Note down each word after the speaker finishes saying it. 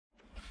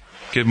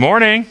Good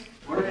morning.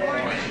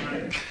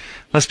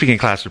 Let's begin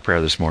class with prayer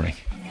this morning.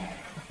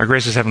 Our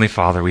gracious Heavenly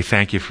Father, we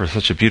thank you for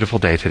such a beautiful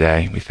day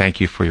today. We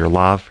thank you for your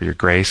love, for your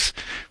grace.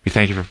 We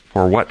thank you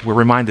for what we're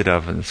reminded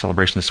of in the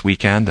celebration this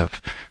weekend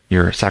of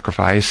your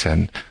sacrifice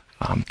and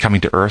coming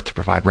to earth to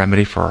provide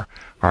remedy for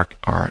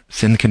our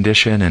sin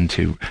condition and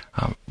to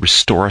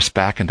restore us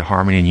back into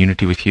harmony and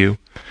unity with you.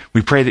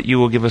 We pray that you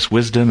will give us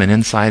wisdom and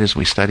insight as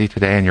we study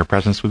today, and your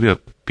presence will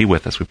be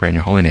with us. We pray in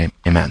your holy name.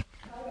 Amen.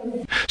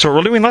 So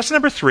we're doing lesson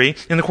number 3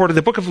 in the course of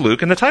the book of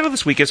Luke, and the title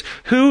this week is,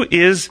 Who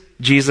is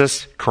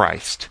Jesus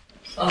Christ?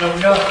 Son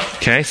of God.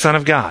 Okay, Son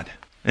of God.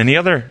 Any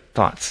other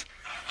thoughts?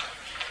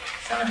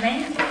 Son of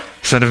man.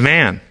 Son of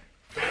man.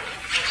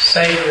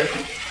 Savior.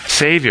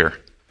 Savior.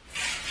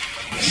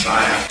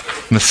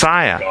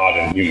 Messiah. God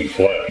in human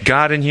flesh.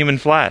 God in human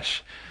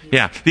flesh.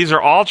 Yeah, these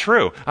are all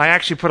true. I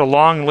actually put a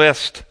long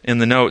list in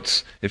the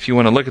notes. If you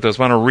want to look at those,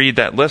 I want to read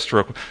that list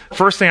real quick.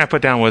 First thing I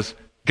put down was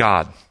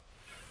God.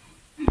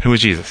 Who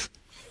is Jesus?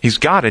 He's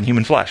God in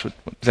human flesh. What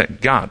is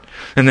that? God.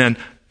 And then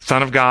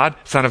Son of God,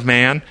 Son of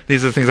Man.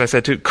 These are the things I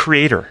said too.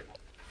 Creator.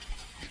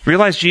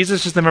 Realize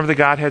Jesus is the member of the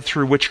Godhead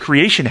through which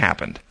creation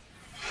happened.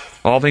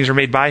 All things are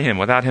made by him.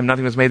 Without him,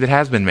 nothing was made that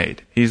has been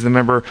made. He's the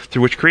member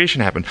through which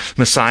creation happened.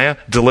 Messiah,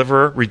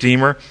 deliverer,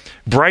 redeemer,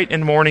 bright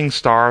and morning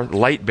star,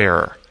 light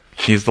bearer.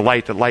 He's the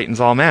light that lightens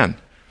all men.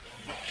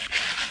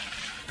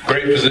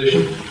 Great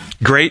physician.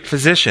 Great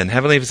physician,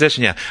 heavenly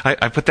physician, yeah.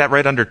 I put that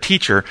right under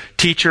teacher.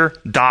 Teacher,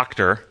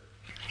 doctor,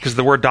 because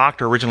the word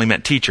doctor originally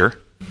meant teacher.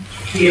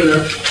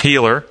 Healer.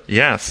 Healer,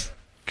 yes.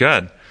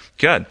 Good.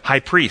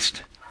 High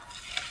priest.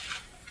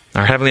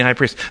 Our heavenly high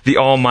priest. The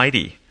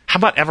Almighty. How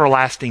about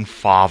everlasting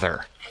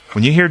Father?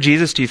 When you hear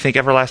Jesus, do you think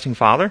everlasting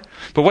Father?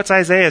 But what's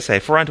Isaiah say?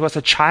 For unto us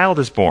a child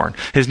is born.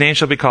 His name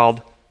shall be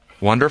called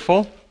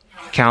Wonderful,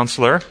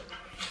 Counselor,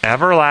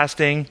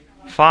 Everlasting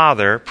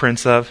Father,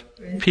 Prince of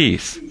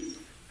Peace.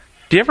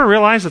 Do you ever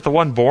realize that the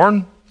one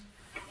born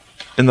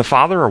and the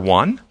Father are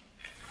one?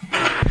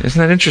 Isn't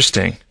that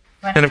interesting?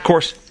 And of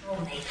course,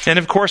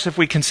 if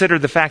we consider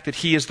the fact that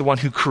he is the one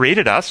who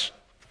created us,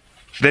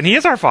 then he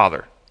is our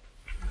Father.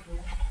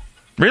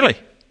 Really,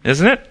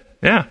 isn't it?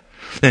 Yeah.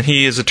 And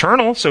he is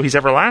eternal, so he's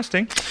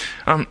everlasting.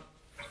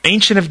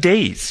 Ancient of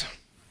Days,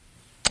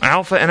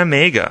 Alpha and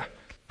Omega,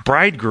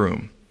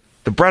 Bridegroom,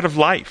 the Bread of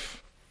Life,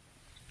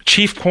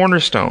 Chief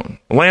Cornerstone,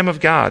 Lamb of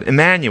God,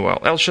 Emmanuel,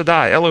 El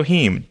Shaddai,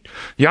 Elohim,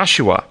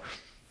 Yahshua,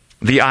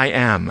 the I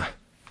Am,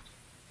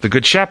 the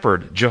Good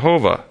Shepherd,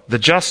 Jehovah, the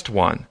Just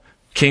One,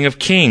 King of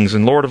Kings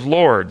and Lord of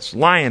Lords,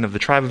 Lion of the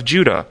tribe of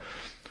Judah,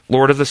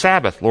 Lord of the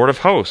Sabbath, Lord of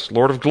Hosts,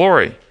 Lord of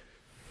Glory,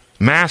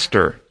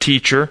 Master,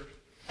 Teacher,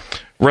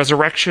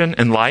 Resurrection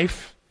and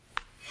Life,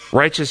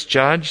 Righteous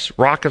Judge,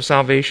 Rock of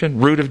Salvation,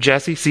 Root of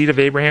Jesse, Seed of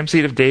Abraham,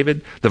 Seed of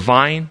David, the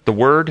Vine, the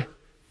Word.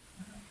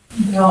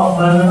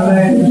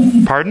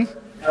 Pardon?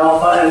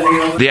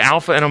 The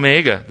Alpha and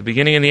Omega, the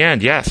beginning and the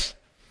end, yes.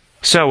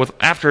 So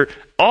after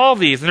all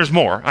these, and there's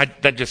more, I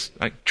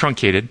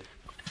truncated.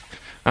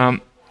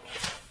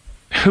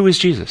 Who is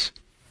Jesus?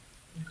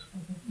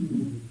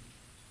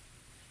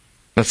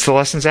 That's the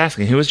lesson's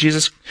asking. Who is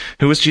Jesus?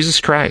 Who is Jesus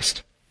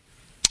Christ?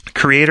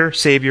 Creator,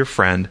 Savior,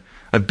 friend,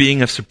 a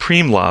being of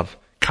supreme love,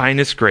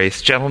 kindness,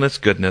 grace, gentleness,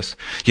 goodness,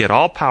 yet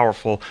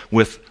all-powerful,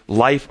 with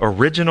life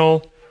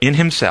original in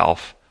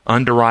himself,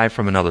 underived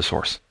from another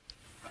source.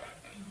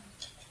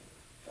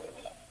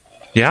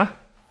 Yeah?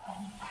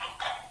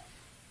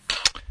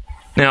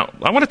 Now,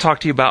 I want to talk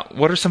to you about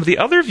what are some of the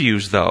other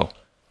views, though.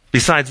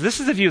 Besides, this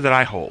is the view that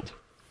I hold,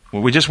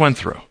 what we just went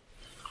through,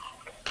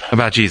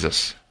 about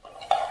Jesus.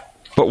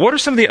 But what are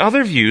some of the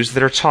other views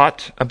that are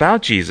taught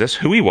about Jesus,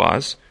 who he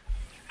was,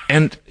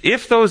 and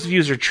if those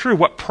views are true,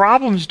 what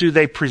problems do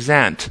they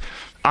present?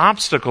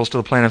 Obstacles to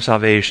the plan of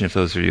salvation, if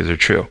those views are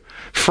true.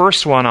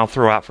 First one I'll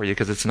throw out for you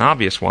because it's an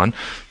obvious one.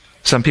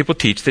 Some people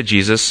teach that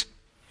Jesus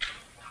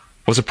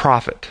was a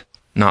prophet,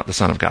 not the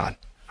Son of God.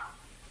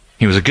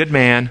 He was a good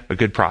man, a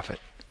good prophet,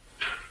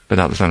 but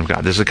not the Son of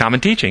God. This is a common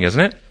teaching,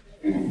 isn't it?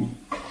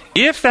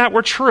 If that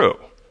were true,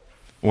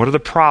 what are the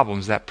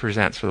problems that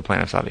presents for the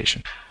plan of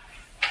salvation?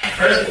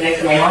 First, it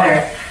makes him a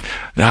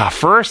liar.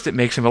 First, it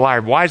makes him a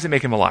liar. Why does it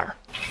make him a liar?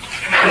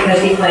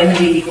 Because he claimed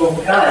to be equal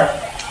to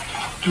God.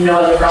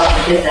 No other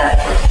prophet did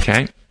that.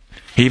 Okay.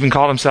 He even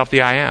called himself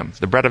the I Am,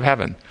 the bread of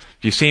heaven.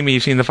 If you've seen me,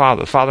 you've seen the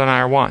Father. The Father and I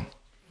are one.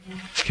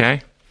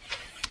 Okay?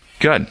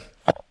 Good.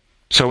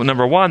 So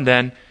number one,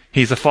 then,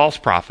 he's a false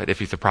prophet if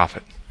he's a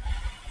prophet.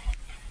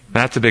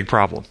 That's a big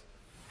problem.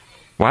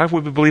 Why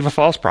would we believe a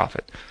false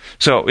prophet?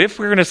 So if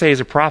we're going to say he's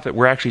a prophet,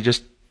 we're actually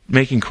just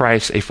making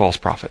Christ a false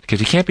prophet, because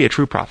he can't be a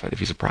true prophet if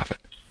he's a prophet.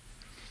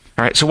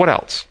 All right, so what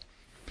else?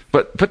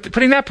 But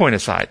putting that point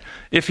aside,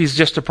 if he's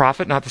just a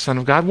prophet, not the Son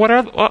of God, what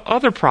are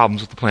other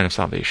problems with the plan of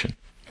salvation?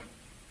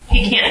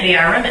 He can't be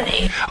our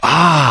remedy.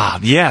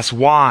 Yes,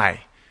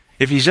 why?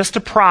 If he's just a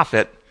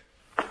prophet,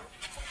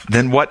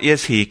 then what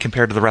is he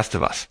compared to the rest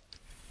of us?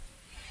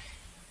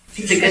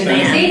 He's a good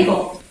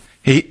man.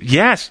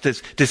 Yes.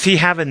 Does he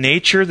have a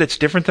nature that's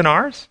different than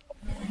ours?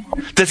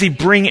 Does he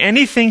bring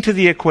anything to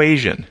the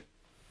equation?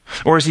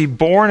 Or is he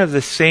born of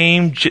the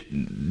same,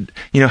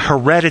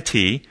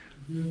 heredity,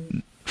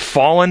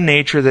 fallen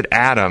nature that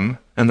Adam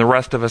and the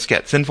rest of us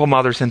get? Sinful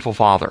mother, sinful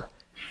father.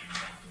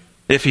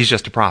 If he's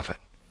just a prophet.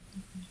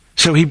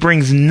 So he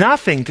brings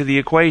nothing to the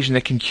equation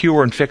that can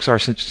cure and fix our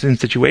sin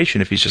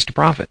situation if he's just a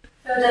prophet.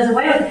 So it does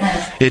away with the plan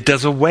of salvation. It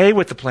does away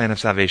with the plan of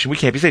salvation. We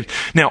can't be saved.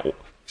 Now,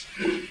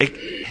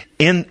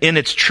 in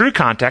its true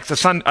context, the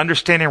Son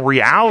understanding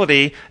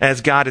reality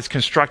as God has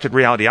constructed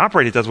reality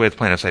operated does away with the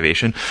plan of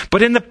salvation.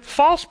 But in the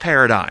false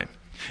paradigm,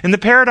 in the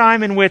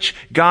paradigm in which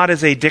God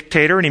is a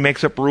dictator and he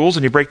makes up rules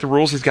and you break the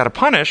rules, he's got to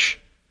punish,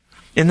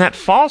 in that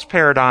false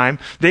paradigm,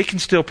 they can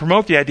still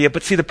promote the idea.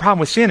 But see, the problem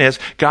with sin is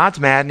God's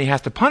mad and he has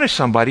to punish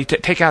somebody to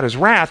take out his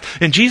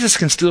wrath. And Jesus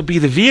can still be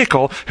the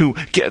vehicle who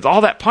gets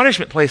all that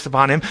punishment placed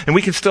upon him. And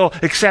we can still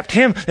accept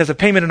him as a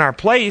payment in our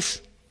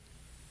place.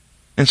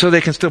 And so they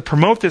can still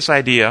promote this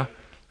idea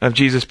of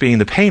Jesus being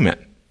the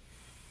payment.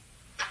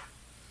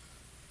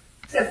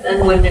 Except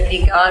then wouldn't it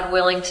be God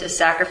willing to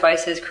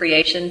sacrifice his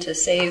creation to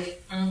save?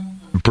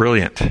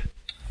 Brilliant.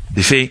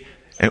 You see?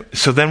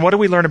 So then what do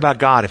we learn about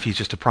God if he's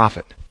just a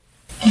prophet?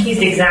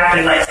 He's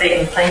exactly like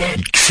Satan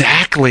claimed.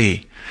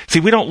 Exactly. See,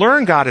 we don't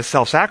learn God is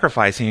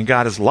self-sacrificing and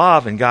God is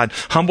love and God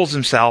humbles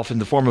himself in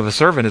the form of a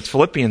servant, as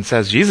Philippians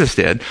says Jesus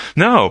did.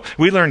 No,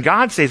 we learn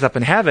God stays up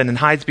in heaven and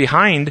hides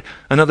behind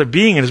another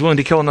being and is willing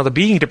to kill another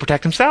being to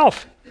protect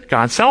himself.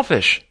 God's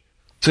selfish.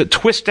 So it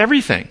twists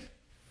everything.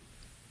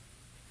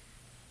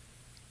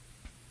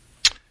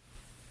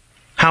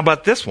 How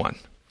about this one?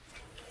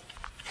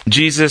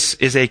 Jesus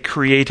is a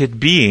created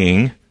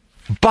being,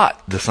 but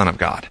the Son of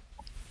God.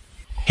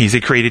 He's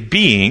a created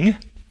being.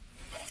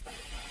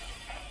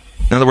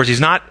 In other words,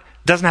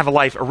 doesn't have a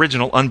life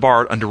original,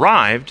 unborrowed,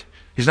 underived.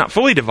 He's not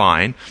fully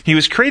divine. He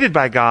was created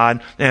by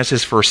God as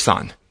his first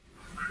son.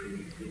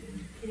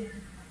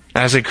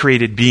 As a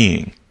created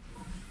being.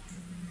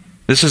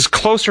 This is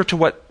closer to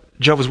what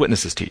Jehovah's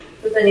Witnesses teach.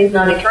 But then he's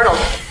not eternal.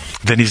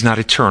 Then he's not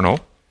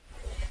eternal.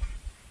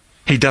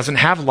 He doesn't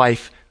have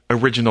life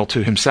original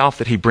to himself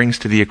that he brings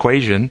to the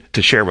equation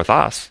to share with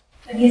us.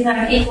 And he's not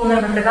an equal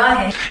member of the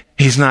Godhead.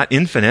 He's not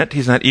infinite.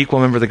 He's not equal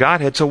member of the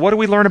Godhead. So what do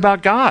we learn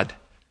about God?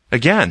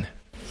 Again,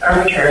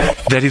 Arbitrary.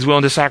 that he's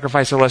willing to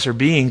sacrifice a lesser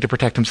being to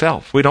protect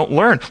himself. We don't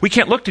learn. We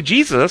can't look to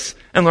Jesus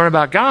and learn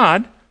about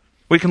God.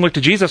 We can look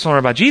to Jesus and learn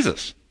about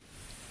Jesus.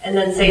 And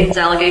then Satan's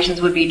allegations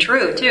would be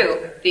true,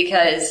 too,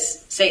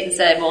 because Satan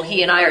said, well,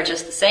 he and I are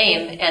just the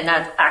same, and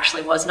that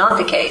actually was not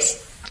the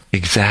case.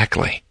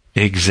 Exactly.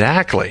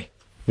 Exactly.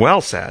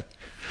 Well said.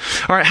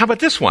 All right, how about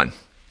this one?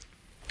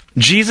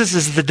 Jesus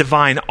is the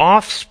divine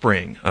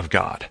offspring of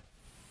God.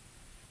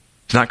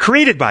 He's not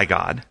created by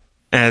God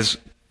as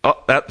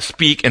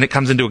speak and it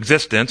comes into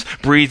existence,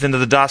 breathe into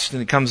the dust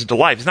and it comes into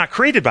life. He's not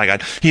created by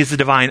God. He is the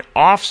divine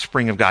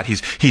offspring of God.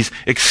 He's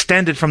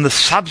extended from the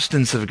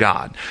substance of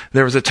God.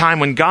 There was a time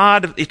when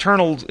God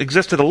eternal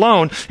existed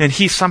alone and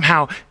he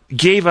somehow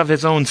gave of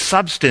his own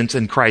substance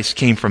and Christ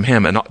came from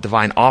him, a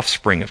divine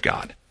offspring of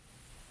God.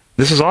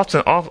 This is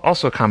also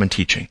a common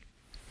teaching.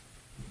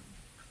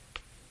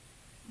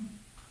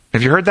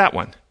 Have you heard that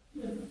one?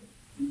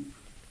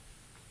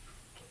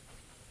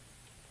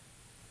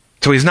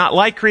 So he's not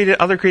like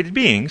other created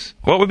beings.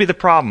 What would be the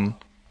problem?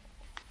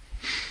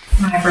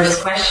 My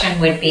first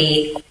question would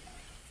be,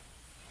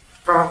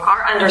 from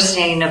our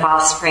understanding of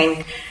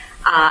offspring,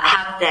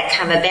 how did that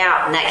come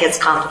about? And that gets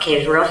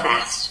complicated real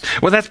fast.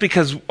 Well, that's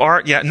because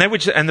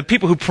and the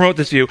people who promote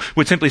this view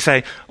would simply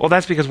say, well,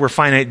 that's because we're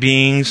finite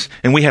beings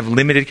and we have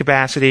limited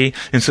capacity,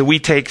 and so we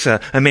take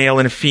a male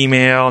and a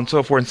female and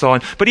so forth and so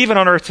on. But even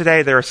on Earth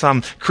today, there are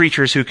some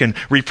creatures who can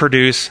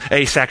reproduce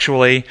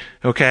asexually,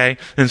 okay?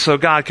 And so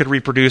God could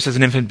reproduce as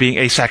an infant being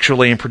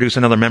asexually and produce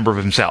another member of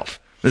himself.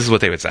 This is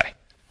what they would say.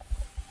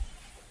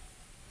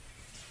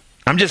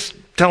 I'm just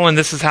telling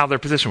this is how their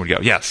position would go.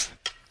 Yes.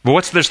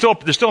 But there's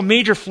still a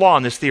major flaw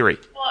in this theory.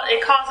 Well,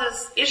 it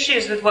causes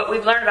issues with what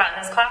we've learned about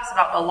in this class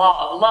about the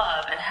law of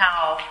love and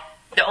how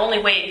the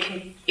only way it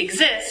can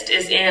exist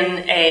is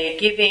in a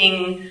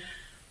giving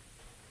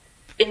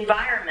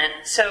environment.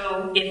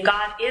 So if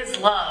God is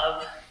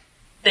love,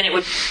 then it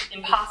would be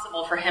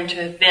impossible for him to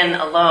have been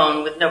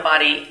alone with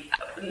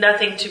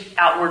nothing to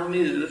outward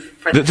move.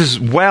 This is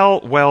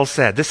well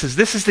said. This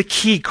is the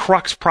key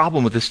crux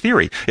problem with this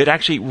theory. It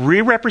actually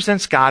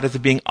re-represents God as a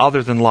being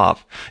other than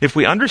love. If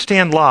we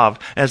understand love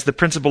as the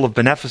principle of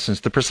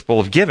beneficence, the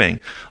principle of giving,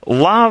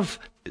 love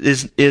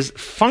is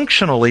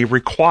functionally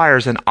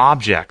requires an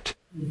object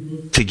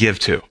to give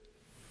to.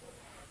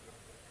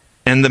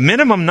 And the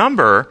minimum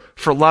number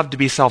for love to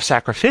be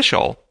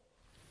self-sacrificial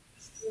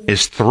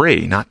is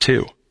 3, not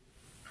 2.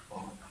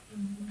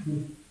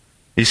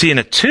 You see, in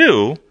a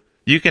 2,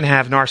 you can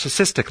have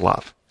narcissistic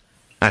love.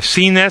 I've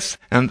seen this,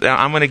 and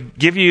I'm going to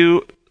give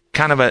you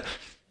kind of a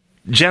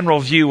general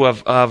view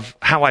of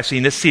how I've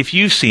seen this. See if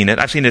you've seen it.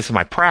 I've seen this in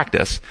my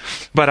practice.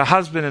 But a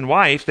husband and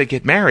wife, they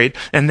get married,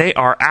 and they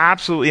are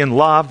absolutely in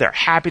love. They're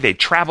happy. They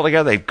travel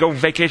together. They go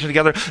vacation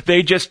together.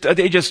 They just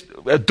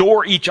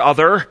adore each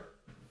other.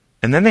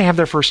 And then they have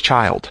their first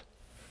child.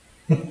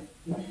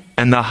 And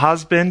And the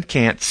husband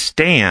can't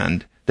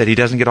stand that he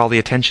doesn't get all the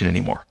attention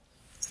anymore.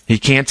 He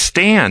can't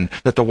stand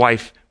that the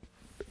wife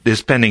is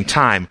spending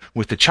time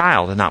with the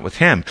child and not with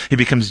him. He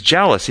becomes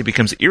jealous. He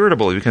becomes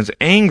irritable. He becomes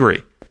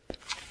angry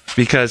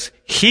because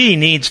he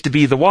needs to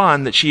be the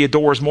one that she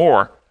adores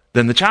more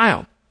than the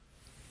child.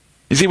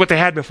 You see, what they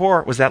had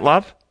before, was that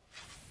love?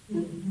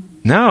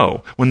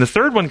 No. When the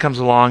third one comes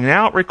along,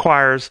 now it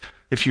requires,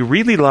 if you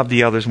really love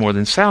the others more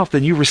than self,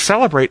 then you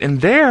celebrate in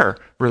their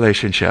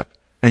relationship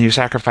and you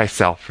sacrifice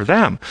self for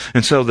them.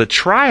 And so the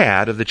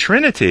triad of the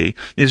Trinity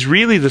is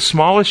really the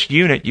smallest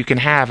unit you can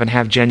have and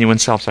have genuine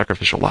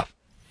self-sacrificial love.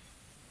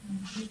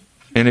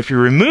 And if you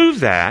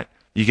remove that,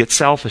 you get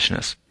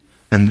selfishness.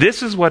 And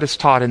this is what is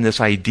taught in this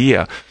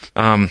idea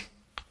along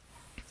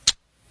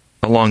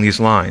these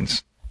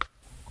lines.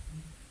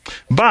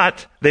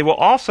 But they will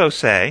also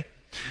say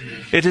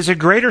it is a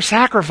greater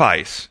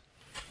sacrifice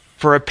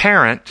for a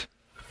parent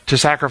to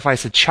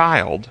sacrifice a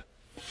child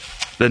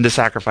than to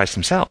sacrifice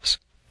themselves.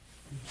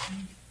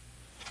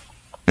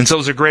 And so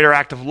it's a greater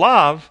act of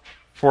love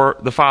for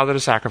the father to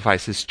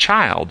sacrifice his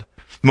child.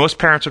 Most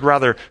parents would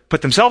rather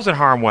put themselves in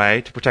harm's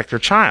way to protect their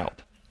child.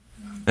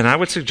 And I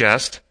would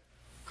suggest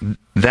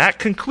that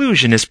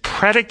conclusion is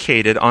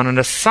predicated on an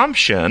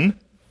assumption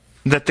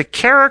that the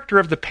character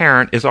of the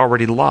parent is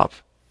already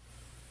love.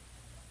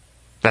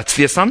 That's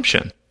the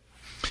assumption.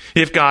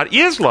 If God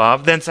is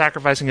love, then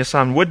sacrificing his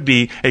son would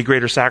be a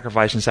greater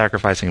sacrifice than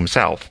sacrificing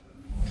himself.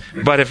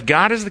 But if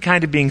God is the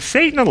kind of being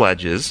Satan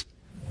alleges,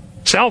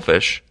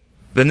 selfish,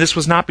 then this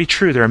would not be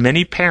true. There are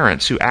many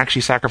parents who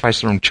actually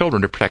sacrifice their own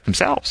children to protect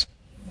themselves.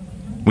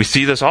 We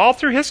see this all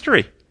through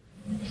history.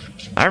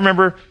 I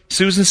remember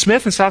Susan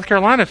Smith in South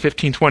Carolina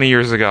 15, 20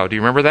 years ago. Do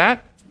you remember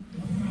that?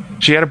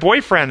 She had a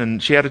boyfriend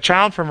and she had a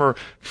child from her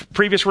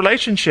previous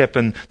relationship,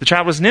 and the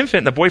child was an infant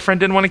and the boyfriend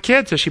didn't want a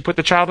kid, so she put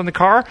the child in the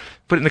car,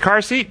 put it in the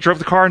car seat, drove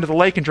the car into the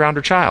lake and drowned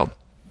her child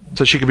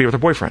so she could be with her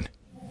boyfriend.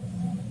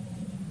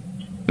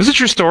 This is a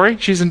true story.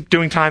 She's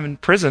doing time in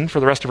prison for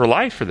the rest of her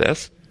life for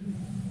this.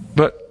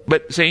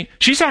 But see,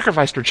 she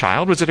sacrificed her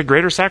child. Was it a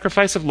greater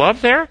sacrifice of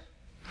love there?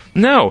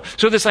 No.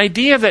 So this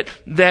idea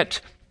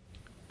that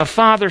a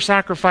father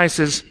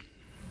sacrifices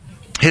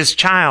his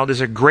child is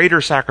a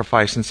greater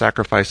sacrifice than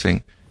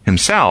sacrificing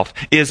himself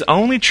is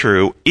only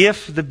true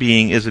if the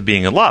being is a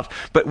being of love.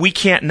 But we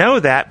can't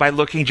know that by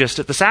looking just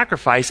at the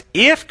sacrifice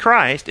if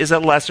Christ is a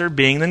lesser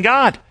being than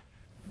God.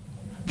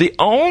 The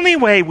only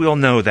way we'll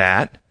know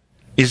that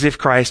is if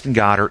Christ and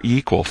God are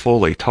equal,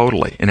 fully,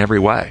 totally, in every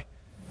way.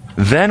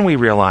 Then we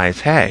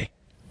realize, hey,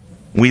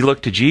 we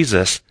look to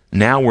Jesus,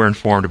 now we're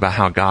informed about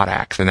how God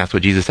acts. And that's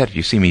what Jesus said. If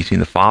you see me, you've seen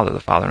the Father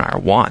and I are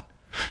one.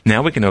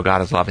 Now we can know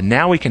God is love, and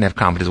now we can have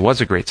confidence it was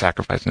a great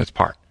sacrifice on its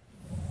part.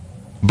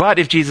 But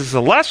if Jesus is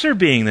a lesser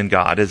being than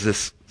God, as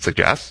this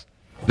suggests,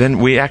 then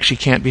we actually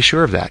can't be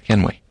sure of that,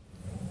 can we?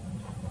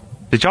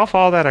 Did y'all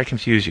follow that? I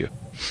confuse you.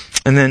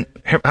 And then,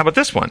 how about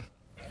this one?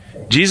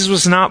 Jesus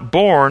was not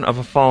born of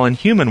a fallen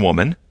human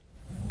woman,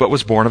 but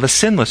was born of a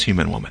sinless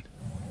human woman.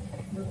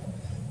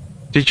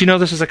 Did you know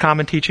this is a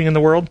common teaching in the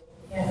world?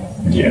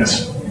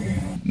 Yes.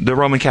 The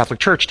Roman Catholic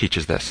Church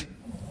teaches this.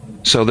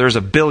 So there's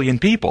 1 billion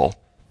people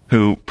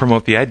who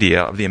promote the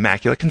idea of the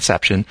Immaculate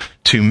Conception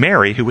to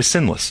Mary, who was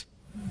sinless.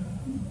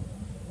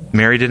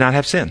 Mary did not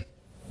have sin.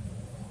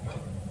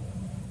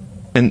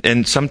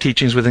 And some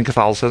teachings within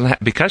Catholicism,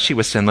 because she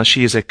was sinless,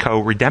 she is a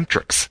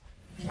co-redemptrix.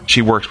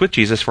 She works with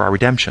Jesus for our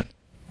redemption.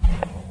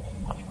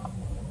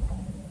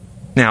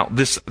 Now,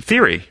 this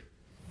theory,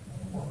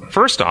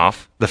 first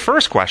off, the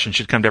first question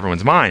should come to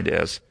everyone's mind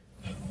is,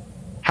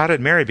 how did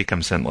Mary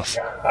become sinless?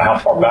 How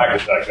far back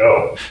does that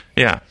go?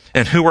 Yeah.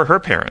 And who were her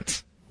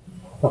parents?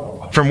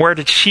 From where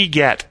did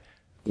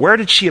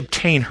she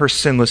obtain her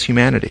sinless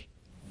humanity?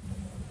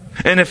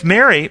 And if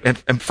Mary,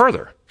 and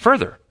further,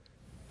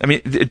 I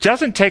mean, it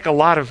doesn't take a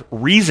lot of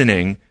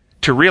reasoning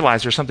to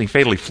realize there's something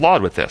fatally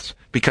flawed with this.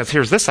 Because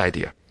here's this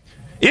idea.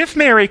 If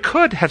Mary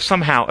could have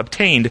somehow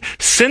obtained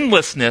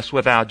sinlessness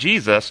without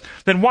Jesus,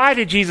 then why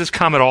did Jesus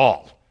come at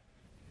all?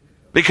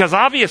 Because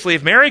obviously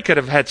if Mary could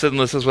have had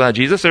sinlessness without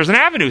Jesus, there's an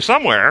avenue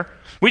somewhere.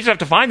 We just have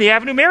to find the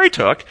avenue Mary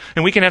took,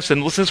 and we can have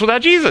sinlessness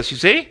without Jesus, you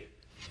see?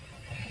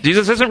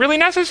 Jesus isn't really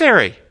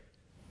necessary.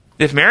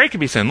 If Mary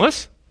can be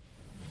sinless,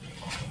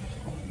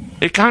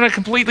 it kind of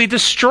completely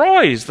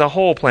destroys the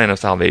whole plan of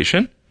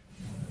salvation.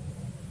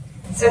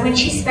 So when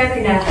she's spoken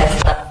of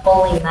as a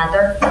Holy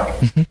Mother,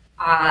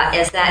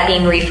 is that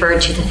being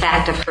referred to the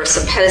fact of her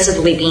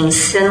supposedly being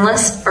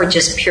sinless, or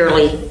just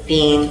purely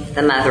being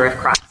the mother of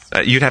Christ?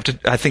 You'd have to,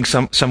 I think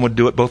some would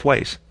do it both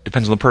ways.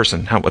 Depends on the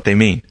person, what they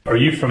mean. Are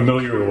you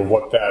familiar with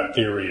what that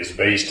theory is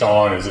based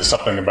on? Is it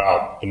something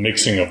about the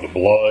mixing of the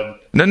blood?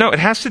 No, it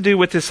has to do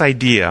with this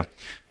idea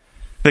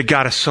that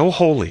God is so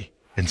holy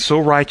and so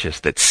righteous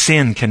that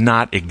sin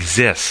cannot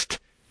exist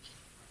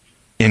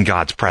in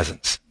God's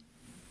presence.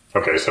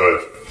 Okay,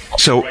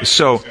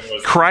 so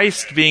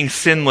Christ being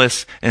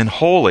sinless and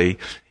holy,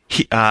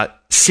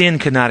 sin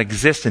could not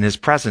exist in his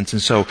presence.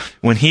 And so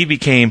when he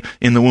became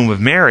in the womb of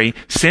Mary,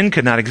 sin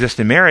could not exist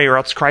in Mary, or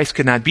else Christ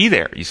could not be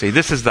there. You see,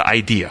 this is the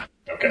idea.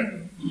 Okay.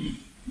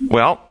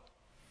 Well,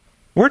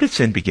 where did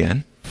sin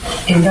begin?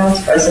 In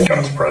God's presence.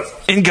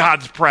 In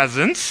God's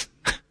presence.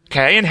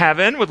 Okay, in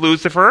heaven with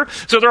Lucifer.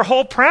 So their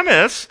whole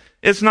premise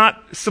is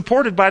not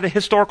supported by the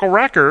historical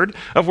record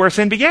of where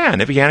sin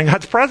began. It began in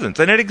God's presence,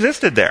 and it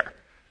existed there.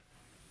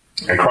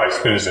 And Christ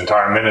spent his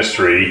entire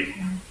ministry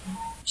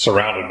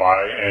surrounded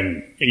by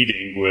and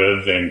eating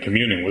with and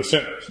communing with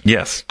sinners.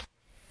 Yes.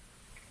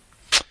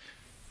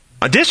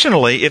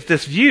 Additionally, if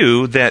this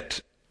view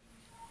that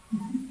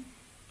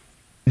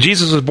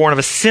Jesus was born of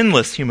a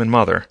sinless human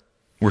mother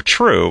were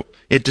true,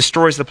 it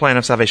destroys the plan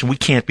of salvation. We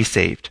can't be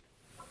saved.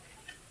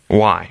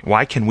 Why?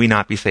 Why can we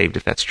not be saved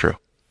if that's true?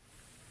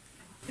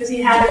 Because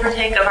he had to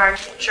partake of our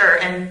nature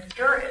and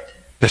cure it.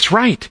 That's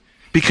right.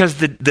 Because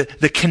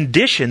the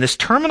condition, this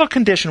terminal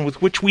condition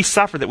with which we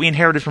suffer that we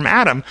inherited from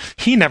Adam,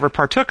 he never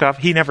partook of,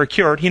 he never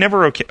cured, he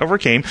never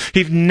overcame,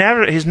 he's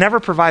never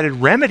provided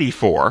remedy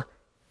for.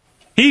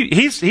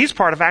 He's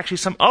part of actually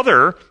some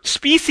other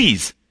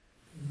species.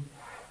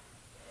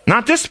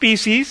 Not this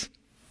species,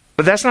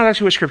 but that's not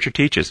actually what Scripture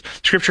teaches.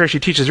 Scripture actually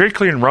teaches very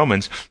clear in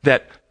Romans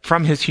that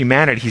from his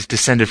humanity he's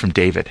descended from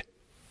David.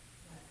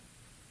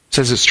 It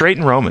says it straight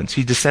in Romans.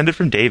 He descended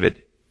from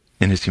David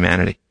in his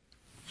humanity.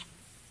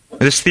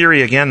 This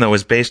theory, again, though,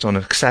 is based on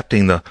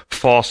accepting the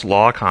false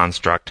law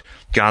construct.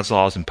 God's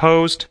law is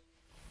imposed,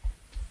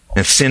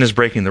 and sin is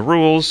breaking the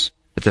rules.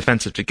 It's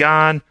offensive to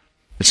God.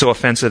 It's so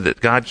offensive that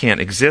God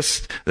can't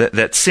exist,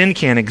 that sin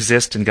can't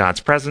exist in God's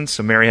presence,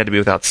 so Mary had to be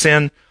without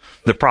sin.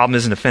 The problem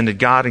isn't offended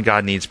God, and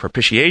God needs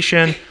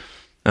propitiation.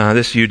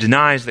 This view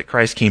denies that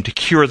Christ came to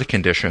cure the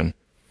condition.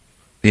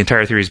 The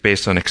entire theory is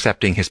based on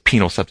accepting his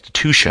penal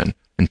substitution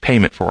and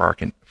payment for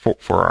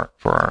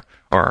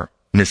our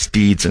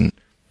misdeeds and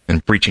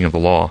breaching of the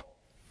law.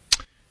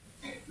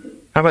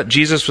 How about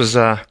Jesus was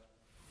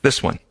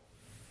this one?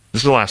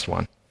 This is the last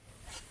one.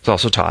 It's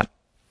also taught.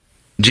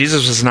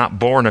 Jesus was not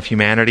born of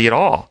humanity at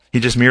all.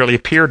 He just merely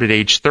appeared at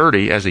age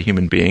 30 as a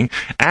human being.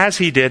 As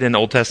he did in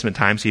Old Testament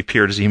times, he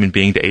appeared as a human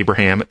being to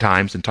Abraham at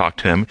times and talked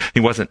to him. He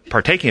wasn't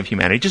partaking of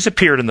humanity, he just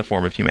appeared in the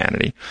form of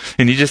humanity.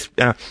 And he just,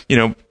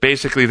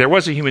 basically there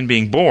was a human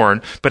being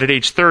born, but at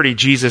age 30,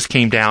 Jesus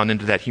came down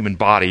into that human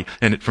body,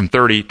 and from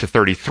 30 to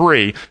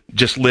 33,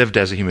 just lived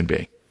as a human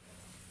being.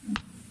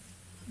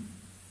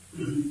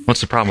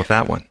 What's the problem with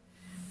that one?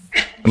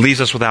 It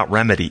leaves us without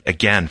remedy,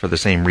 again, for the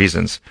same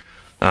reasons.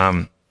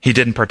 He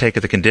didn't partake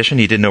of the condition.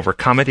 He didn't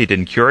overcome it. He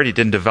didn't cure it. He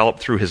didn't develop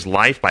through his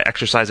life, by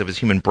exercise of his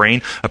human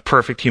brain, a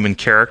perfect human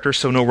character,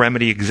 so no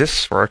remedy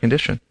exists for our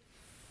condition.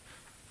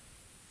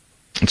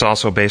 It's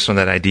also based on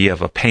that idea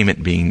of a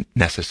payment being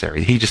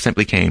necessary. He just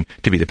simply came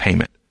to be the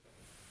payment.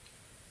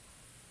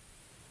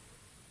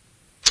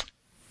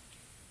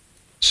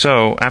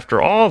 So, after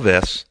all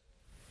this,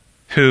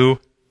 who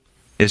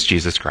is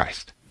Jesus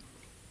Christ?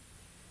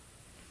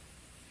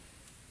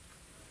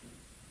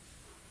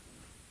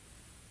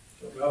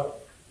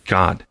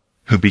 God,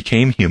 who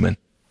became human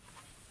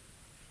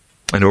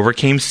and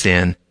overcame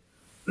sin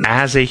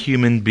as a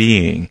human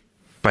being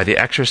by the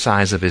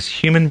exercise of his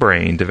human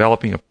brain,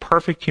 developing a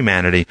perfect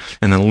humanity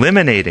and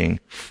eliminating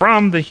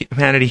from the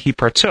humanity he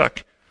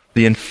partook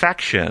the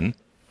infection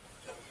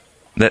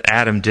that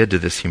Adam did to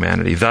this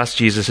humanity. Thus,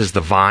 Jesus is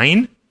the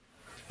vine,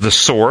 the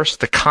source,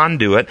 the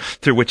conduit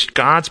through which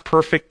God's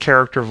perfect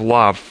character of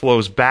love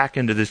flows back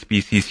into the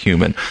species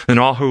human. And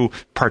all who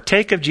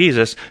partake of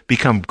Jesus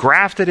become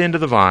grafted into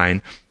the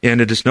vine, and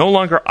it is no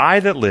longer I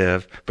that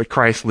live, but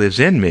Christ lives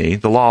in me.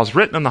 The law is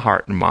written on the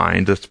heart and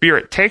mind. The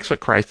Spirit takes what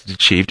Christ has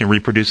achieved and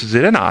reproduces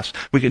it in us.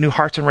 We get new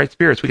hearts and right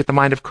spirits. We get the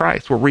mind of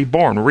Christ. We're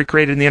reborn. We're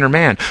recreated in the inner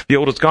man. The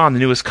old is gone. The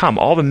new has come.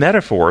 All the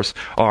metaphors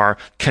are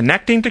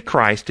connecting to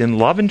Christ in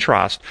love and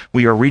trust.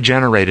 We are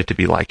regenerated to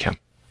be like him.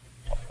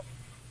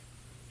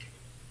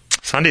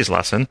 Sunday's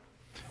lesson.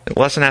 The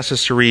lesson asks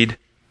us to read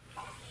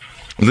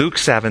Luke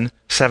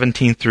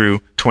 7:17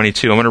 through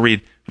 22. I'm going to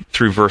read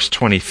through verse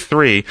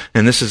 23,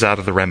 and this is out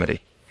of the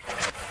remedy.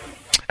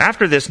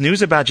 After this,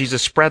 news about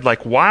Jesus spread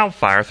like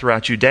wildfire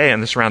throughout Judea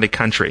and the surrounding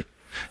country.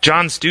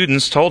 John's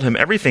students told him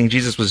everything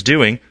Jesus was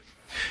doing.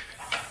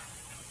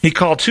 He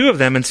called 2 of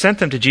them and sent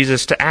them to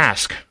Jesus to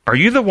ask, "Are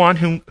you the one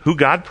who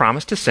God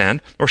promised to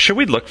send, or should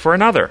we look for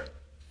another?"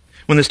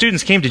 When the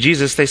students came to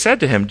Jesus, they said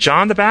to him,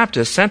 "John the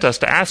Baptist sent us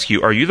to ask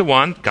you, are you the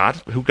one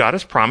who God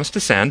has promised to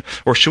send,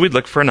 or should we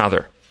look for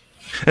another?"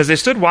 As they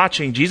stood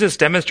watching, Jesus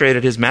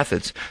demonstrated his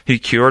methods. He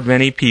cured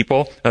many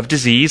people of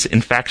disease,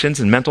 infections,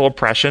 and mental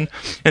oppression,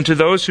 and to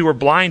those who were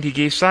blind he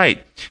gave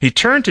sight. He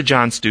turned to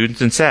John's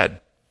students and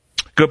said,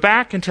 "Go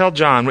back and tell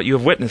John what you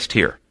have witnessed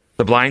here.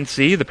 The blind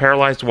see, the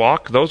paralyzed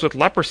walk, those with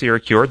leprosy are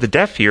cured, the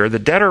deaf hear, the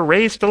dead are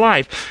raised to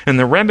life, and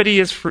the remedy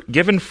is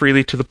given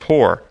freely to the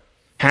poor.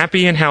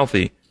 Happy and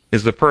healthy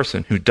is the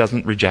person who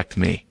doesn't reject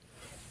me."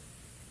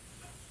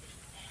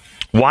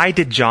 Why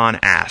did John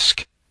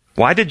ask?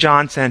 Why did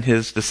John send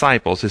his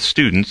disciples, his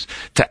students,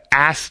 to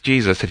ask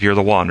Jesus if you're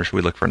the one, or should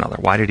we look for another?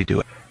 Why did he do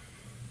it?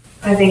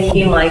 I think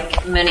he,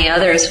 like many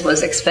others,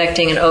 was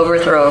expecting an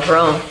overthrow of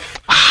Rome.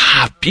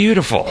 Ah,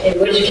 beautiful. In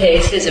which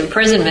case, his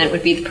imprisonment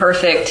would be the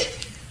perfect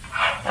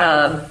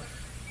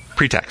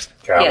pretext.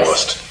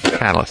 Catalyst. Yes.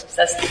 Catalyst.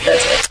 That's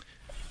it.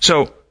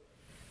 So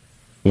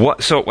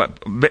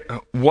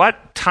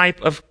what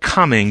type of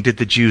coming did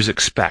the Jews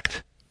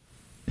expect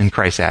in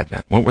Christ's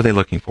advent? What were they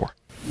looking for?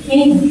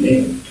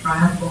 King,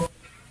 triumphal.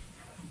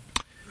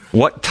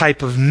 What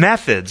type of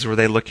methods were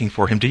they looking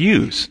for him to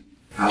use?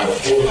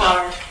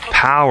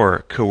 Power,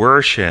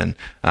 coercion,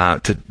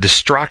 to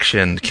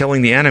destruction,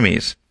 killing the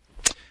enemies.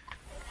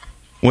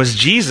 Was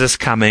Jesus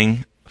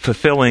coming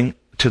fulfilling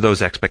to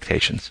those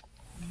expectations?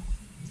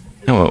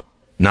 No,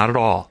 not at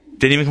all.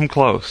 Didn't even come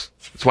close.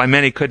 That's why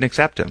many couldn't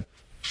accept him.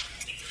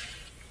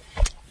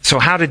 So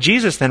how did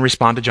Jesus then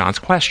respond to John's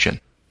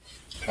question?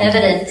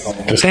 Evidence.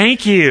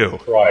 Thank you.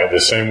 Right, the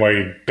same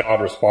way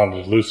God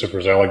responded to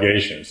Lucifer's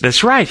allegations.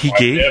 That's right. He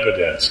gave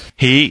evidence.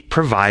 He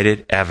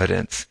provided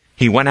evidence.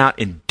 He went out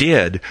and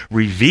did,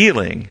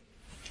 revealing.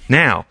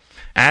 Now,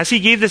 as he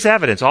gave this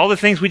evidence, all the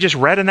things we just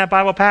read in that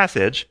Bible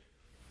passage,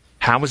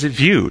 how was it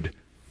viewed?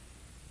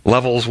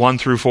 Levels 1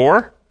 through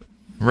 4?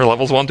 Remember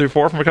levels 1 through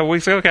 4 from a couple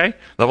weeks ago? Okay.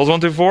 Levels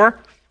 1 through 4?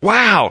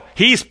 Wow,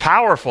 he's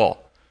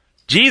powerful.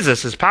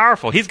 Jesus is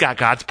powerful. He's got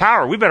God's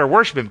power. We better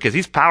worship him because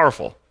he's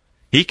powerful.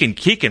 He can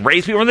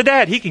raise people from the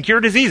dead. He can cure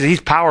diseases.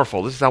 He's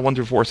powerful. This is how 1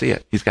 through 4 see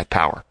it. He's got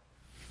power.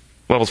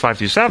 Levels 5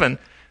 through 7,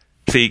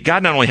 see,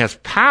 God not only has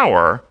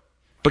power,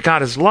 but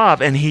God is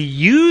love, and he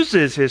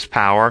uses his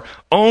power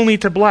only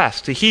to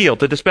bless, to heal,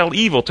 to dispel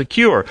evil, to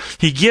cure.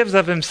 He gives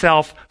of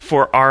himself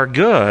for our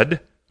good.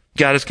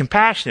 God is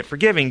compassionate,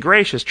 forgiving,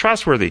 gracious,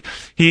 trustworthy.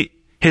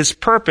 His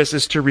purpose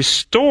is to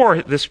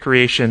restore this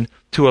creation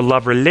to a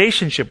love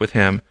relationship with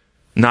him,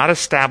 not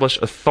establish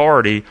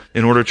authority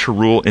in order to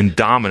rule in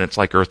dominance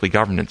like earthly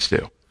governments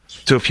do.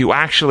 So if you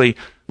actually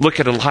look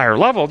at a higher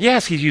level,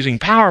 yes, he's using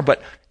power,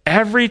 but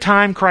every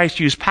time Christ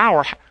used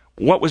power,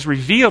 what was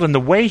revealed in the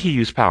way he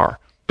used power?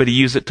 But he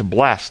used it to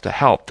bless, to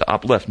help, to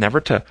uplift, never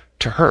to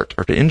hurt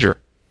or to injure.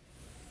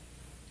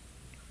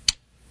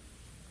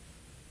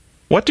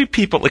 What do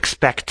people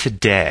expect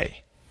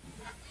today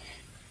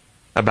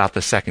about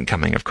the second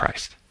coming of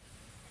Christ?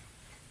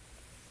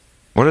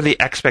 What are the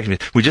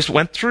expectations? We just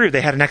went through.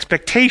 They had an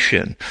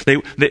expectation.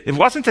 It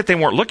wasn't that they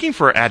weren't looking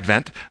for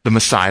Advent, the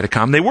Messiah to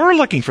come. They were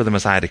looking for the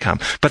Messiah to come.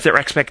 But their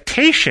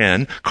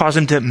expectation caused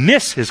them to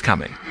miss his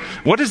coming.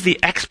 What is the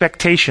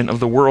expectation of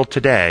the world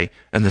today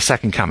and the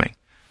second coming?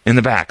 In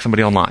the back,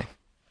 somebody online.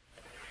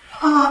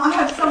 I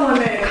have someone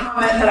made a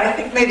comment that I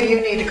think maybe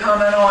you need to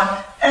comment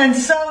on. And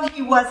so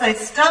he was a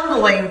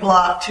stumbling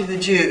block to the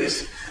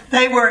Jews.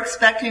 They were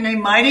expecting a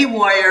mighty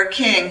warrior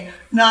king,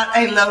 not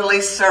a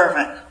lowly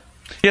servant.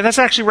 Yeah, that's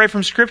actually right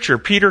from Scripture.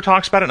 Peter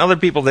talks about it and other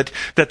people that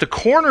the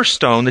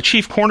cornerstone, the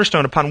chief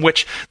cornerstone upon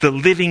which the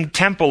living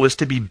temple is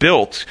to be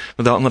built,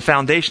 on the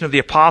foundation of the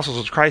apostles,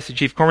 was Christ, the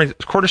chief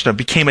cornerstone,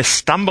 became a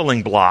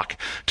stumbling block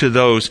to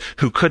those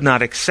who could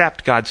not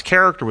accept God's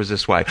character was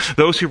this way.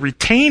 Those who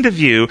retained a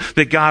view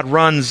that God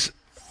runs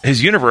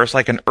his universe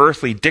like an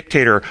earthly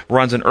dictator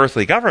runs an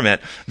earthly government,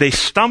 they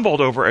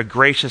stumbled over a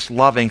gracious,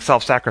 loving,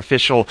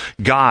 self-sacrificial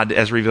God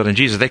as revealed in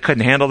Jesus. They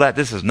couldn't handle that.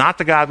 This is not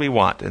the God we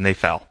want, and they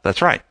fell.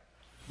 That's right.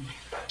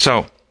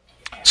 So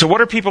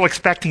what are people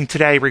expecting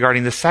today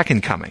regarding the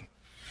second coming?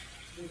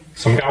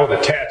 Some guy with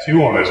a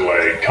tattoo on his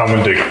leg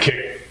coming to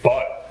kick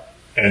butt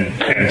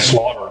and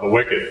slaughter the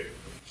wicked.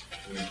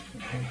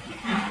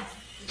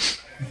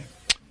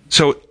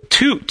 So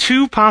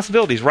two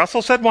possibilities.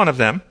 Russell said one of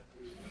them,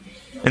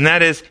 and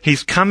that is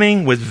he's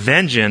coming with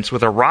vengeance,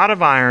 with a rod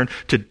of iron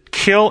to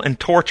kill and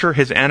torture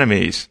his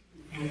enemies.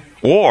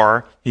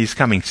 Or he's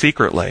coming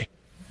secretly.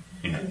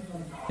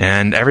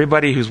 And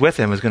everybody who's with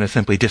him is going to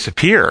simply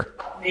disappear.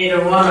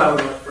 Neither one of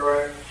them is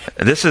correct.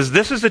 This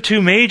is the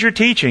two major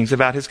teachings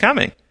about his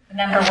coming. The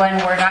number one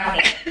word I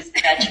think is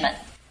judgment.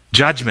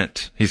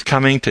 Judgment. He's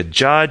coming to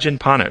judge and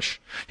punish.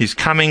 He's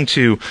coming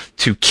to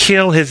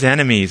kill his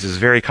enemies, is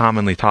very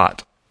commonly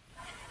taught.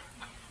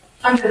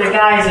 Under the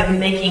guise of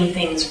making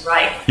things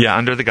right. Yeah,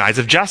 under the guise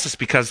of justice,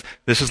 because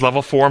this is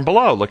level 4 and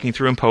below, looking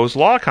through imposed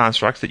law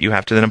constructs that you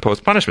have to then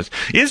impose punishments.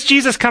 Is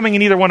Jesus coming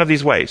in either one of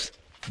these ways?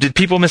 Did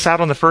people miss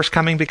out on the first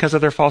coming because of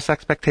their false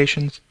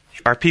expectations?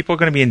 Are people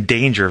going to be in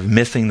danger of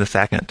missing the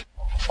second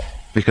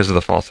because of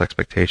the false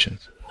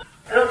expectations?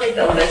 I don't think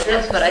they'll miss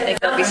it, but I think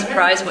they'll be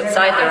surprised what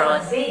side they're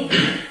on.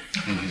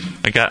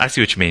 I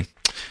see what you mean.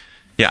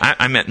 Yeah,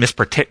 I meant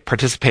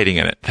participating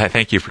in it.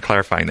 Thank you for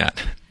clarifying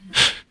that.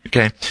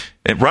 Okay,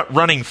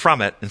 running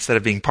from it instead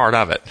of being part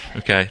of it.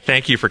 Okay,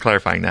 thank you for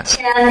clarifying that.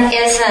 And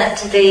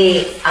isn't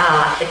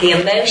the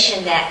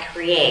emotion that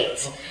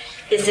creates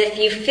is if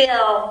you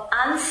feel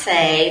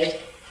unsaved,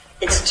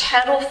 it's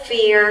total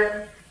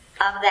fear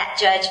of that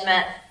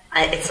judgment.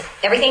 It's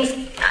everything's.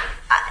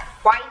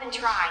 Why even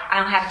try? I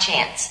don't have a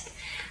chance.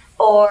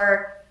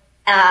 Or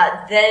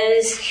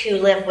those who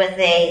live with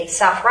a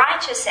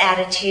self-righteous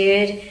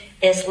attitude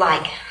is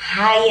like,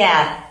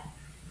 hiya,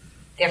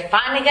 they're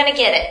finally going to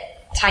get it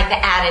type of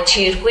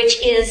attitude,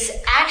 which is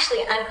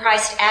actually an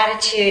un-Christ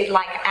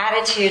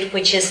attitude,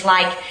 which is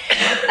like,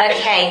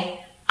 okay,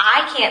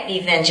 I can't be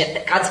vengeant,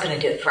 but God's going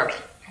to do it for me.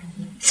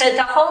 So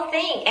the whole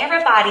thing,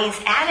 everybody's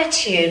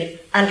attitude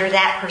under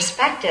that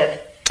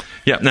perspective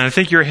Yeah, now I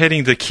think you're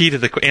hitting the key to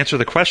the answer to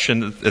the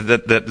question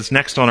that is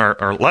next on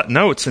our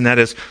notes, and that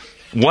is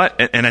what,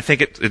 and I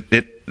think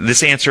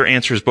this answer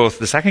answers both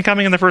the second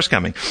coming and the first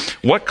coming.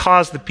 What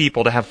caused the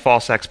people to have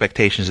false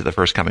expectations at the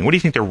first coming? What do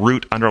you think the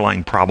root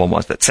underlying problem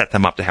was that set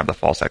them up to have the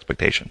false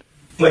expectation?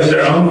 Place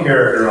their own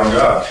character on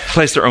God.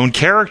 Place their own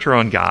character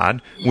on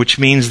God, which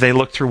means they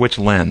look through which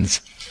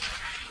lens?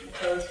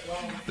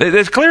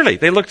 Clearly,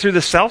 they look through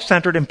the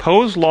self-centered,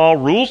 imposed law,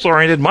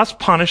 rules-oriented,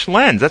 must-punish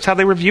lens. That's how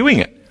they were viewing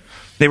it.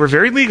 They were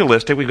very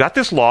legalistic. We've got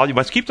this law. You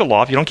must keep the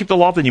law. If you don't keep the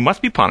law, then you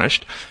must be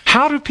punished.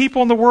 How do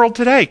people in the world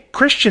today,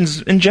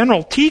 Christians in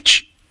general,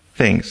 teach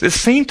things? The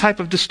same type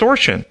of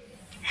distortion.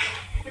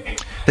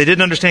 They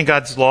didn't understand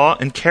God's law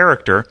and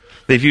character.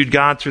 They viewed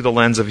God through the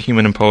lens of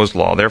human-imposed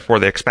law. Therefore,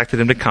 they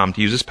expected him to come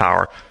to use his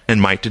power and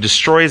might to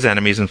destroy his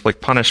enemies and inflict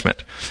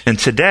punishment. And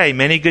today,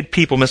 many good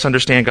people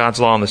misunderstand God's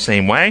law in the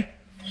same way.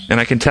 And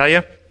I can tell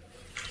you,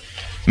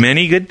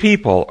 many good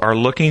people are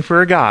looking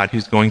for a God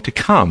who's going to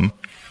come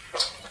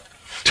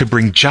to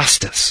bring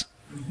justice.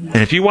 And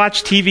if you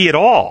watch TV at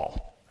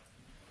all,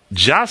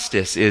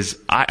 justice is,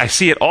 I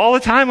see it all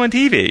the time on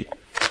TV.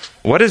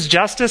 What is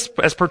justice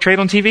as portrayed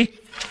on TV?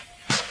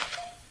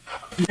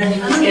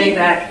 Getting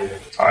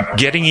back.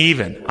 Getting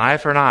even. Eye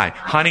for an eye.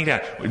 Hunting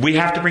down. We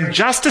have to bring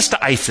justice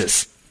to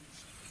ISIS.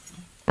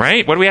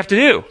 Right? What do we have to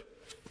do?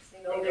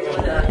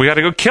 We got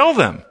to go kill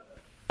them.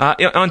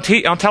 On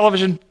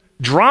television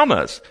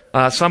dramas,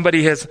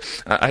 somebody has.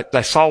 I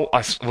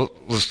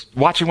was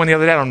watching one the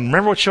other day. I don't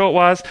remember what show it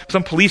was.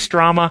 Some police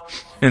drama,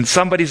 and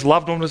somebody's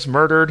loved one was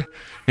murdered,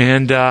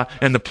 and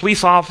the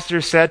police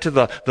officer said to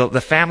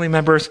the family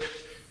members,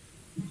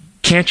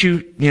 "Can't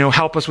you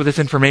help us with this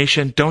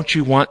information? Don't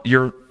you want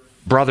your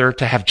brother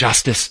to have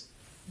justice?"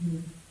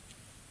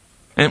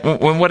 And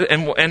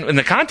in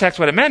the context,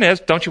 what it meant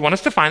is, don't you want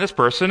us to find this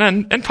person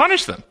and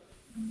punish them?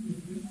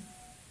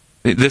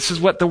 This is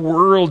what the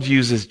world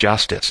uses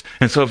justice.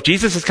 And so if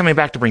Jesus is coming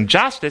back to bring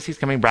justice, he's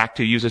coming back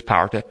to use his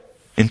power to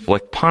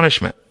inflict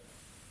punishment.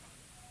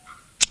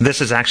 This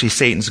is actually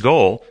Satan's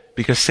goal,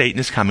 because Satan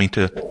is coming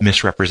to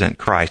misrepresent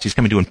Christ. He's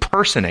coming to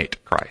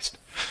impersonate Christ.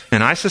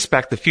 And I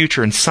suspect the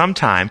future, in some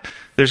time,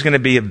 there's going to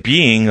be a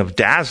being of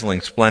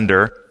dazzling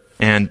splendor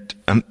and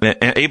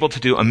able to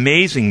do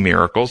amazing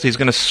miracles. He's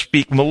going to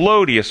speak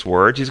melodious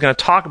words. He's going to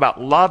talk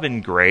about love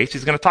and grace.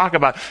 He's going to talk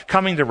about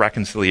coming to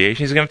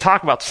reconciliation. He's going to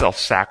talk about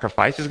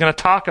self-sacrifice. He's going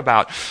to talk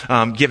about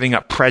giving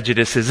up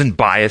prejudices and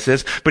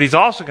biases. But he's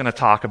also going to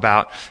talk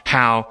about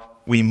how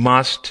we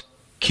must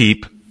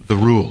keep the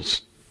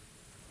rules,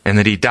 and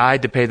that he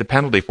died to pay the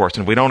penalty for us.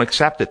 And if we don't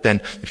accept it,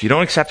 then if you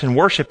don't accept and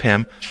worship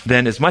him,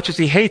 then as much as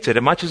he hates it,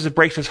 as much as it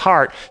breaks his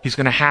heart, he's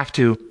going to have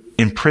to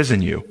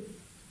imprison you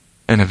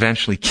and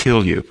eventually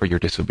kill you for your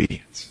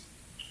disobedience.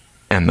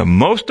 And the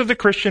most of the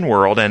Christian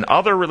world and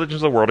other religions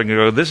of the world are going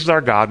to go, this is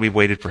our God, we've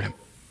waited for him.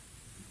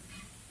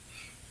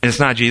 And it's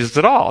not Jesus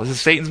at all. This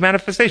is Satan's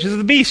manifestation. This is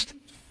the beast.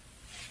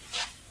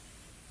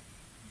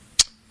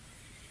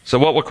 So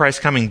what will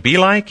Christ's coming be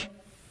like?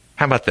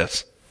 How about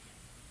this?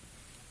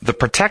 The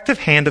protective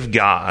hand of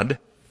God,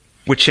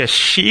 which has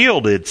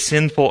shielded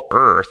sinful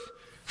earth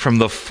from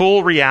the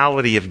full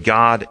reality of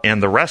God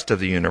and the rest of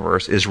the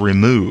universe, is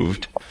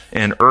removed,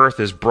 and earth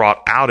is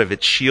brought out of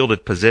its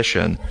shielded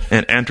position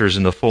and enters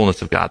in the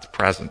fullness of God's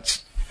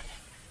presence.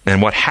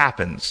 And what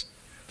happens?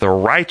 The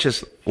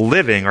righteous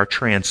living are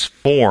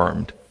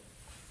transformed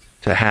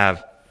to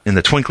have, in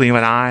the twinkling of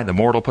an eye, the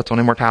mortal puts on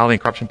immortality,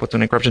 and corruption puts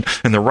on incorruption,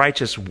 and the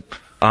righteous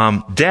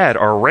dead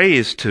are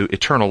raised to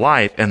eternal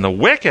life, and the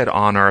wicked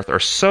on earth are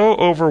so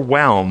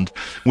overwhelmed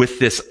with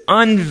this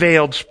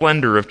unveiled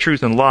splendor of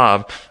truth and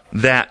love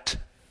that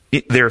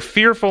their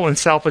fearful and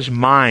selfish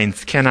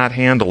minds cannot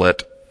handle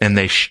it, and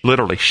they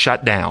literally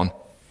shut down,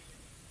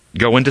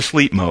 go into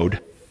sleep mode,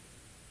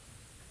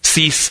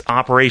 cease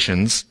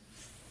operations,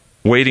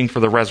 waiting for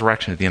the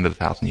resurrection at the end of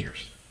 1,000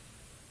 years.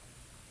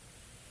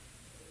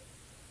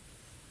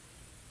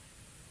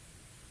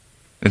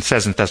 It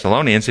says in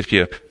Thessalonians, if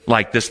you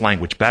like this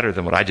language better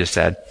than what I just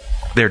said,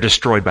 they're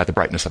destroyed by the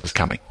brightness of his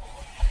coming.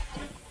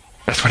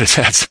 That's what it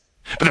says.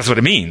 But that's what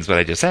it means, what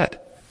I just said.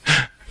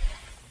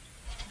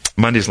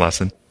 Monday's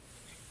lesson.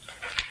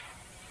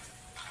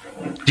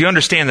 Do you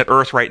understand that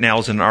Earth right now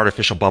is in an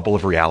artificial bubble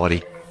of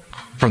reality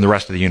from the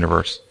rest of the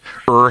universe?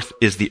 Earth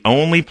is the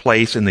only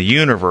place in the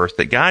universe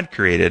that God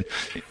created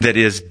that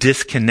is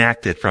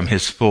disconnected from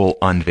his full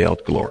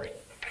unveiled glory.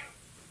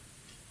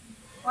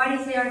 Why do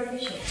you say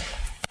artificial?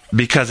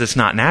 Because it's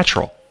not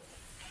natural.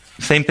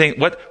 Same thing.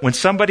 When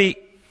somebody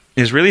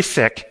is really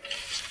sick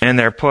and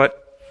they're put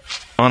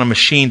on a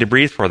machine to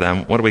breathe for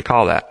them, what do we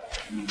call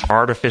that?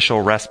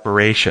 Artificial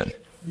respiration.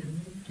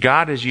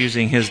 God is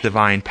using his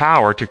divine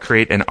power to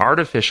create an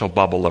artificial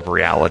bubble of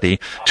reality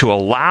to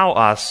allow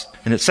us,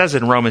 and it says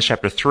in Romans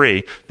chapter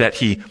 3 that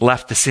he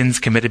left the sins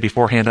committed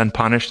beforehand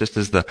unpunished. This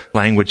is the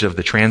language of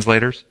the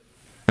translators.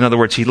 In other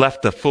words, he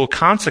left the full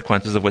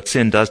consequences of what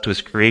sin does to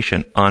his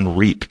creation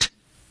unreaped.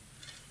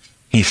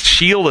 He's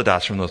shielded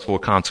us from those full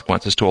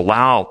consequences to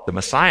allow the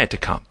Messiah to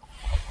come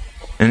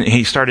And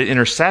he started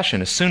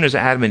intercession. As soon as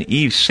Adam and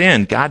Eve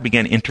sinned, God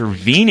began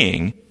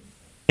intervening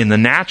in the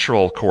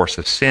natural course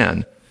of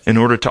sin in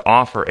order to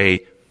offer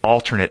a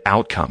alternate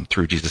outcome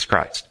through Jesus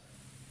Christ.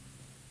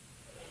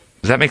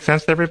 Does that make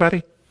sense to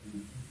everybody?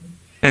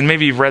 And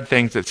maybe you've read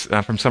things that's,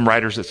 from some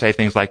writers that say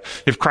things like,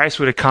 if Christ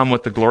would have come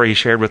with the glory he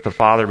shared with the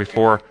Father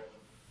before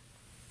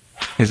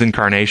his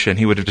incarnation,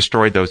 he would have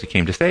destroyed those he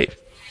came to save.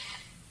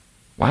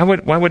 Why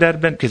would that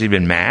have been? Because he'd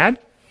been mad?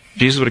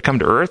 Jesus would have come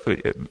to earth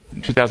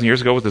 2,000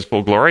 years ago with his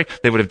full glory.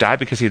 They would have died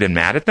because he'd been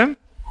mad at them?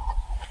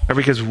 Or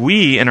because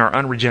we, in our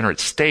unregenerate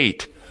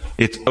state,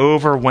 it's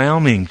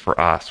overwhelming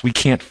for us. We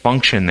can't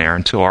function there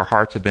until our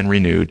hearts have been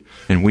renewed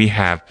and we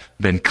have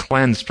been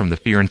cleansed from the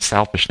fear and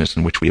selfishness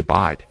in which we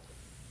abide.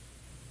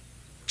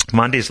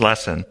 Monday's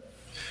lesson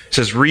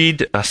says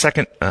read the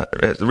second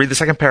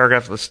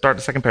paragraph. Let's start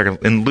the second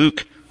paragraph. In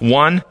Luke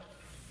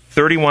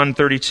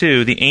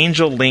 1:31-32, the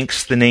angel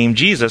links the name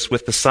Jesus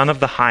with the Son of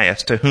the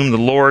Highest, to whom the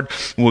Lord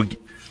will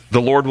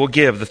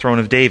give the throne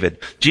of David.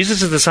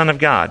 Jesus is the Son of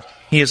God.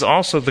 He is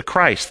also the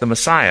Christ, the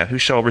Messiah, who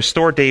shall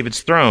restore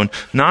David's throne,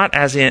 not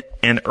as an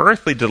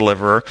earthly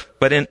deliverer,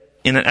 but in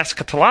an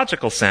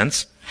eschatological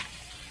sense,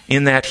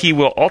 in that he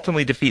will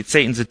ultimately defeat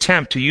Satan's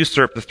attempt to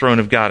usurp the throne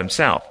of God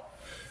himself.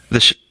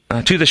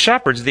 To the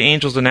shepherds, the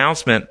angel's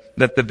announcement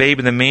that the babe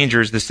in the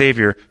manger is the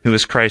Savior, who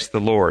is Christ the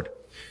Lord.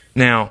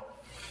 Now,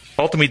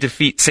 ultimately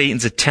defeat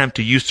Satan's attempt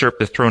to usurp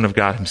the throne of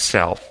God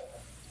himself.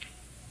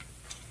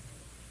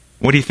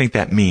 What do you think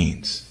that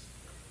means?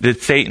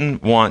 Did Satan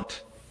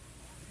want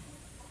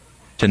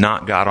to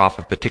knock God off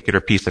a particular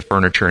piece of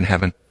furniture in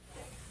heaven?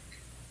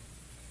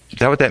 Is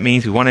that what that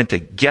means? He wanted to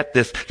get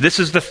this. This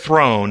is the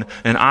throne,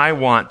 and I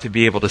want to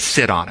be able to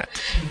sit on it.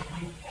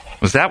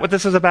 Was that what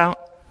this is about?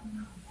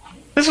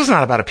 This was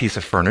not about a piece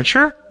of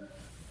furniture.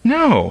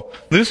 No.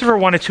 Lucifer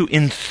wanted to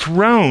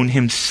enthrone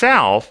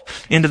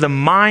himself into the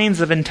minds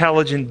of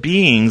intelligent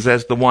beings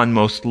as the one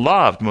most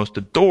loved, most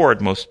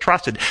adored, most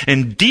trusted,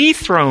 and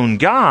dethrone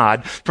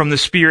God from the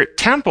spirit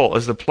temple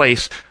as the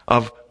place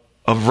of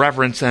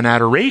reverence and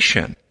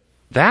adoration.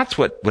 That's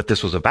what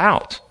this was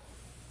about.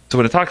 So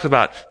when it talks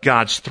about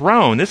God's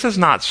throne, this is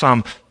not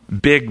some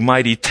big,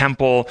 mighty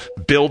temple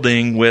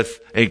building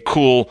with a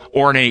cool,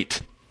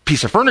 ornate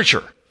piece of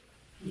furniture.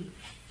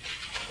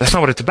 That's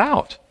not what it's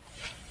about.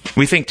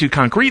 We think too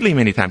concretely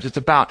many times. It's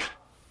about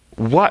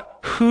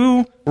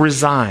who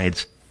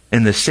resides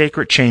in the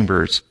sacred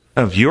chambers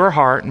of your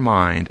heart and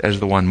mind as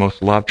the one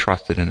most loved,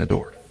 trusted, and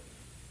adored.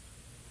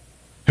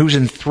 Who's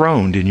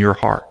enthroned in your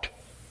heart.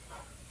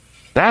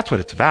 That's what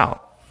it's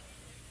about.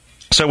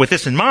 So with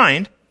this in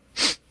mind,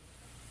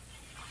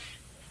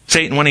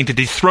 Satan wanting to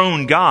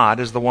dethrone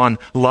God as the one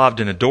loved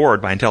and adored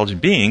by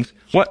intelligent beings,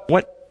 what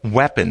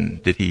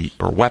weapons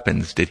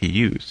did he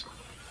use?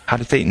 How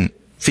did Satan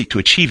seek to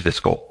achieve this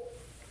goal?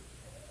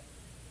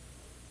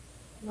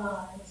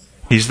 Lies.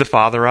 He's the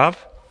father of,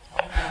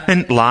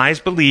 and lies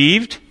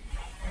believed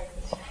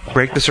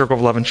break the circle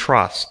of love and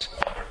trust.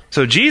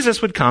 So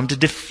Jesus would come to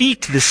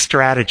defeat this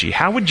strategy.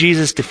 How would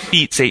Jesus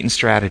defeat Satan's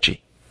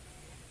strategy?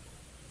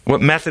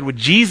 What method would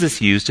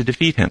Jesus use to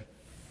defeat him?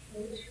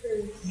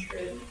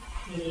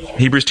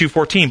 Hebrews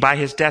 2:14, by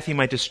his death he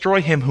might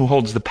destroy him who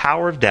holds the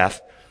power of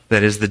death,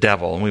 that is the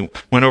devil. And we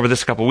went over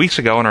this a couple weeks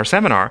ago in our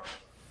seminar.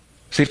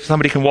 See if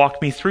somebody can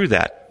walk me through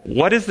that.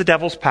 What is the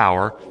devil's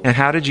power, and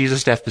how did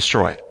Jesus' death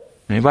destroy it?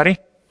 Anybody?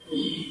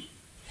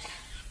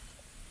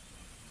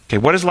 Okay,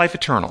 what is life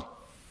eternal?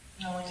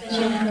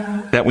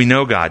 That we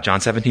know God,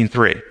 John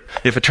 17:3.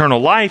 If eternal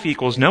life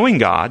equals knowing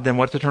God, then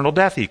what's eternal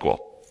death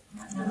equal?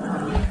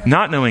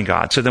 Not knowing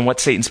God. So then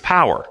what's Satan's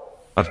power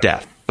of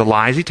death? The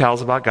lies he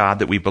tells about God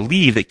that we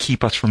believe that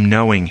keep us from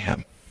knowing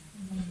him.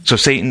 So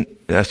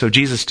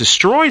Jesus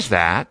destroys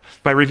that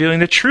by revealing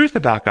the truth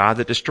about God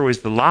that destroys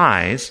the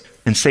lies,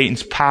 and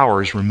Satan's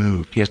power is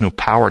removed. He has no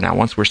power now.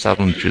 Once we're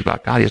settled in the truth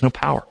about God, he has no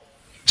power.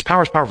 His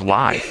power is power of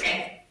lies.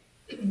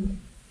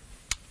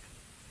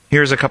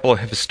 Here's a couple of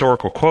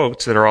historical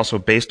quotes that are also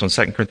based on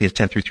 2 Corinthians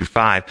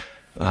 10:3-5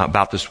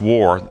 about this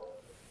war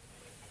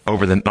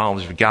over the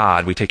knowledge of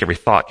God. We take every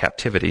thought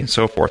captivity and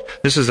so forth.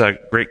 This is a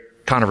great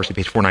controversy,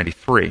 page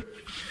 493.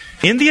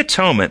 In the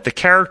atonement, the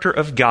character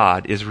of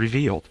God is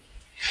revealed.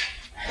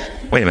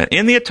 Wait a minute.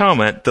 In the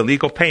atonement, the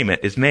legal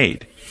payment is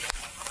made.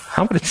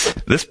 How about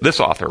this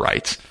author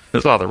writes?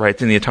 This author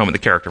writes, in the atonement,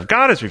 the character of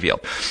God is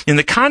revealed. In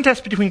the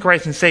contest between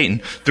Christ and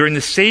Satan, during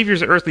the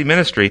Savior's earthly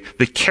ministry,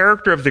 the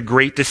character of the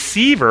great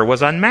deceiver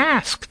was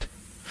unmasked.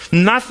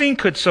 Nothing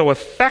could so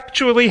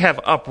effectually have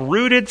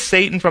uprooted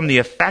Satan from the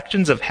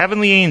affections of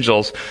heavenly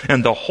angels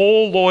and the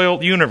whole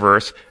loyal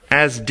universe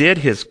as did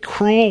his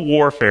cruel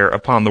warfare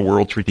upon the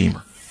world's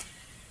Redeemer.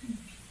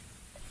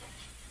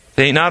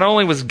 Not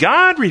only was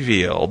God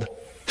revealed,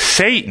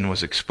 Satan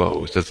was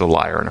exposed as a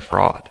liar and a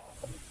fraud.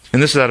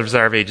 And this is out of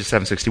Desire of Ages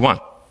 761.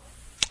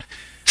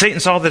 Satan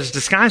saw that his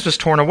disguise was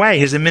torn away.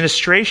 His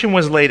administration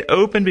was laid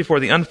open before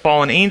the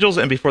unfallen angels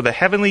and before the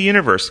heavenly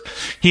universe.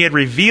 He had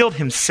revealed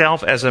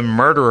himself as a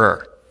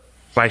murderer.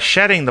 By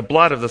shedding the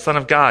blood of the Son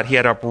of God, he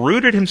had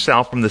uprooted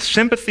himself from the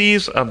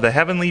sympathies of the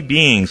heavenly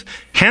beings.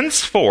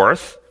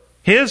 Henceforth,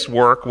 his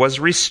work was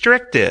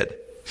restricted.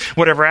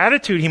 Whatever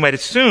attitude he might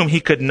assume, he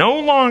could no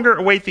longer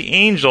await the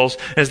angels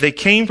as they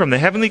came from the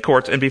heavenly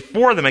courts and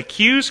before them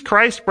accuse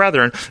Christ's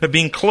brethren of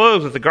being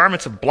clothed with the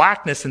garments of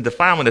blackness and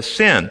defilement of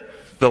sin.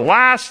 The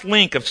last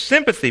link of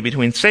sympathy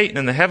between Satan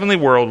and the heavenly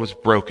world was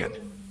broken.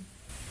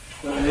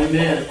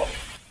 Amen.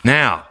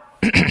 Now,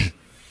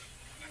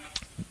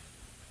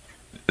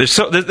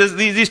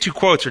 these two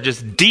quotes are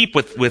just deep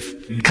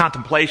with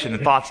contemplation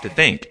and thoughts to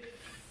think.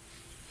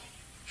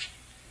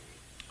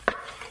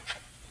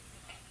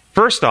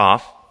 First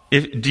off,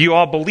 do you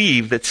all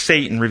believe that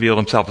Satan revealed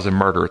himself as a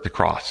murderer at the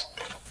cross?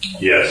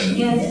 Yes.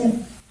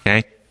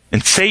 Okay?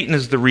 And Satan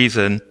is the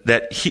reason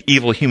that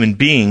evil human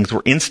beings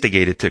were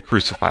instigated to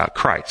crucify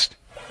Christ.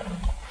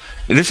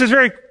 And this is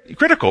very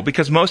critical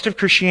because most of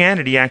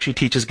Christianity actually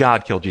teaches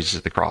God killed Jesus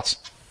at the cross.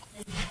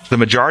 The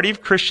majority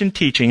of Christian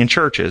teaching in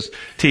churches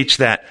teach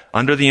that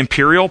under the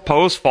imperial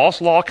post-false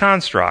law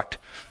construct,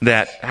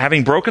 that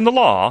having broken the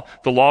law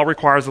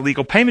requires a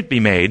legal payment be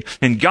made,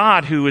 and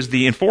God, who is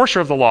the enforcer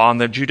of the law and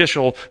the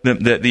judicial,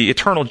 the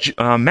eternal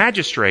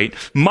magistrate,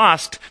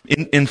 must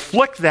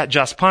inflict that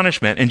just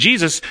punishment. And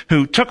Jesus,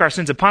 who took our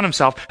sins upon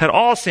himself, had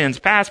all sins,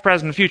 past,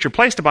 present, and future,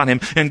 placed upon him,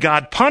 and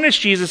God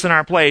punished Jesus in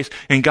our place,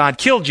 and God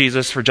killed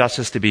Jesus for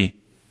justice to be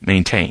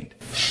maintained.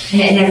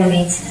 And it never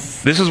made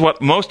sense. This is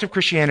what most of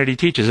Christianity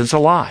teaches. It's a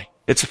lie.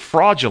 It's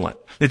fraudulent.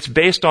 It's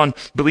based on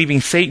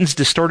believing Satan's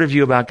distorted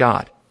view about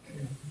God.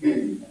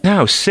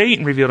 No,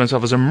 Satan revealed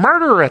himself as a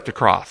murderer at the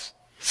cross.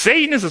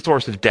 Satan is the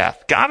source of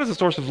death. God is the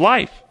source of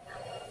life.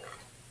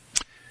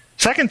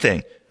 Second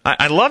thing,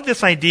 I love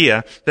this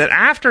idea that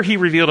after he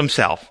revealed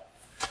himself,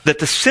 that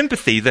the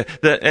sympathy,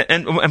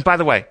 and by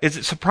the way, does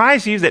it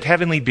surprise you that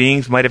heavenly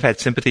beings might have had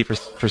sympathy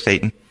for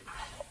Satan?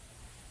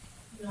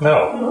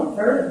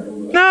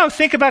 No,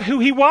 think about who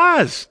he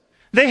was.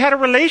 They had a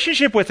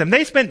relationship with him.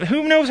 They spent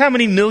who knows how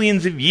many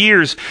millions of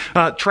years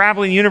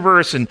traveling the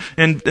universe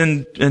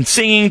and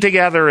singing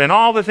together and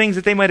all the things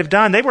that they might have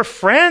done. They were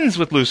friends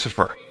with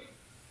Lucifer.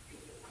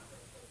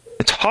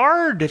 It's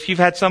hard if you've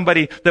had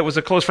somebody that was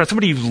a close friend,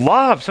 somebody you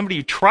loved, somebody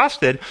you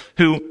trusted,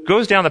 who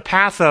goes down the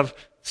path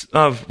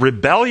of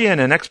rebellion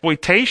and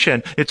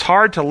exploitation. It's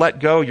hard to let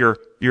go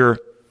your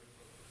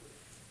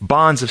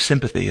bonds of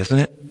sympathy, isn't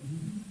it?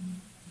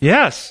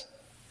 Yes.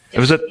 He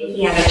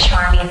had a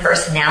charming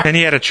personality. And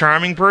he had a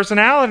charming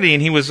personality,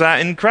 and he was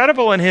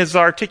incredible in his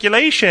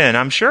articulation,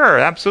 I'm sure,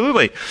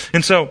 absolutely.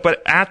 And so,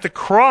 but at the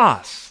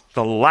cross,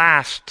 the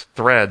last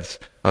threads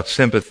of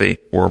sympathy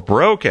were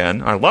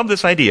broken. I love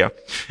this idea.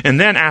 And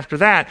then after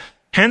that,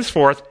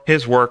 henceforth,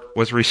 his work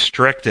was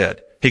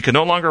restricted. He could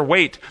no longer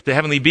wait the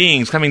heavenly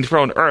beings coming to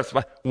throne earth.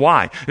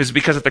 Why? It's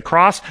because at the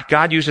cross,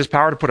 God used his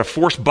power to put a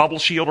forced bubble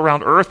shield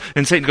around earth,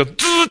 and Satan goes,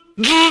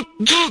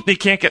 he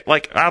can't get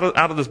out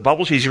of this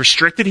bubble shield. He's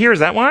restricted here. Is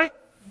that why?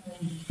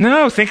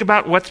 No, think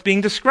about what's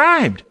being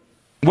described.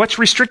 What's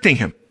restricting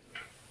him?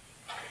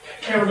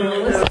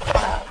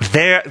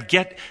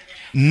 Get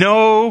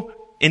no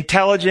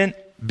intelligent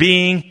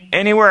being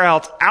anywhere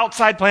else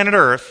outside planet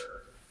Earth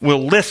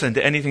will listen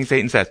to anything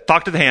Satan says.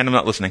 Talk to the hand. I'm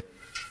not listening.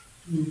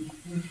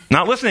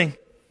 Not listening.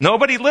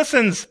 Nobody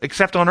listens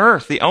except on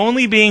earth. The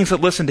only beings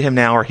that listen to him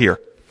now are here.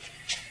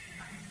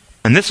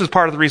 And this is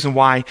part of the reason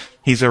why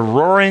he's a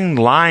roaring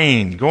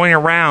lion going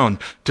around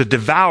to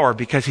devour,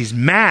 because he's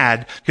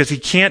mad because he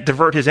can't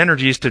divert his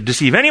energies to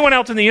deceive anyone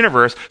else in the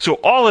universe, so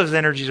all of his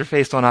energies are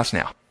faced on us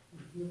now.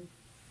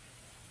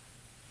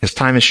 His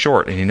time is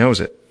short and he knows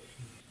it.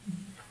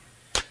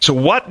 So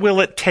what will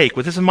it take,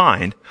 with this in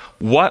mind,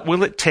 what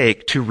will it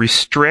take to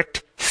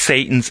restrict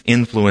Satan's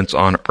influence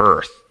on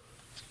earth?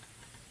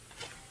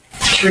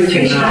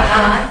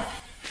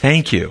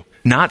 Thank you.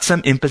 Not some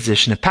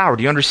imposition of power.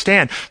 Do you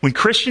understand? When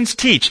Christians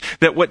teach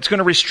that what's going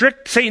to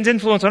restrict Satan's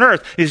influence on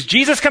earth is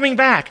Jesus coming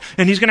back,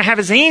 and he's going to have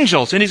his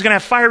angels, and he's going to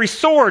have fiery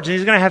swords, and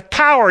he's going to have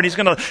power, and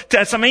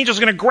some angels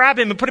are going to grab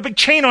him and put a big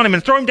chain on him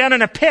and throw him down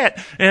in a pit,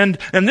 and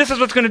this is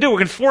what's going to do. We're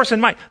going to force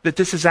and might. That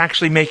this is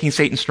actually making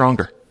Satan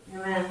stronger.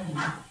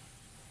 Amen.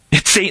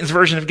 It's Satan's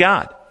version of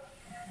God.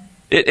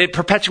 It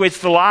perpetuates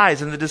the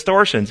lies and the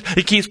distortions.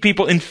 It keeps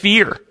people in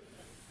fear.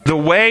 The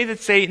way that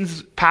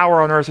Satan's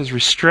power on earth is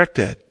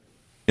restricted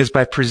is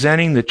by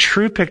presenting the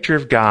true picture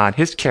of God,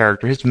 his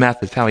character, his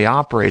methods, how he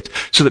operates,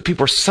 so that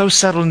people are so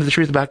settled into the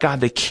truth about God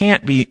they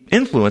can't be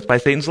influenced by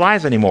Satan's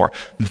lies anymore.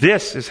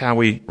 This is how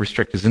we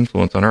restrict his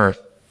influence on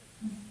earth.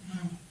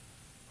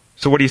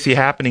 So what do you see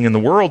happening in the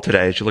world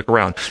today as you look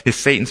around? Is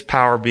Satan's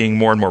power being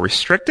more and more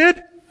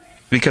restricted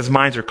because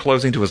minds are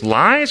closing to his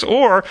lies?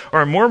 Or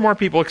are more and more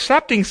people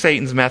accepting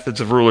Satan's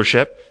methods of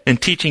rulership and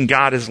teaching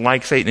God is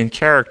like Satan in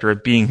character, a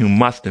being who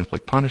must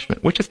inflict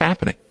punishment? Which is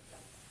happening?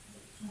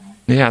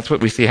 Yeah, that's what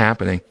we see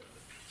happening.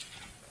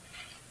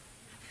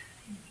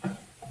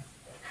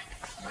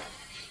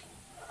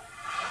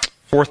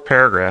 Fourth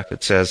paragraph,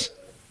 it says,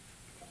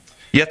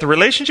 "Yet the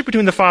relationship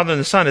between the Father and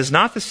the Son is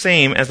not the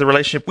same as the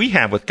relationship we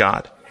have with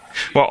God.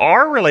 While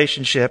our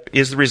relationship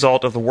is the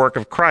result of the work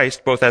of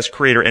Christ, both as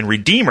creator and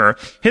redeemer,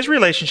 his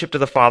relationship to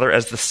the Father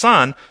as the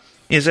Son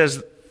is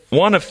as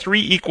one of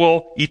three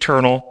equal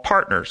eternal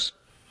partners.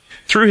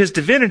 Through his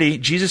divinity,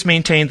 Jesus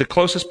maintained the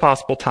closest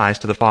possible ties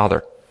to the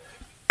Father.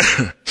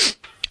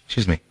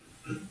 Excuse me.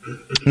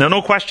 Now,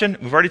 no question.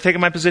 We've already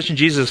taken my position.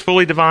 Jesus is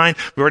fully divine.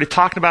 We've already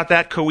talked about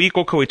that.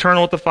 Co-equal,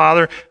 co-eternal with the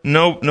Father.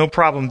 No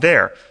problem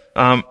there.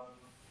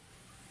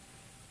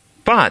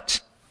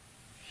 But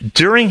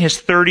during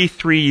his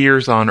 33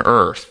 years on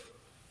earth,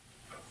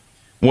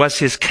 was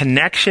his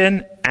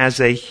connection as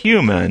a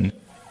human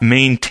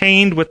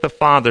maintained with the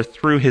Father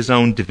through his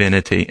own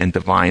divinity and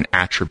divine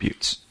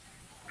attributes?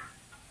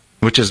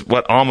 Which is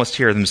what I almost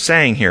hear them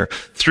saying here.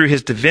 Through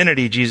his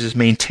divinity, Jesus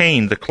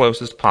maintained the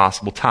closest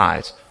possible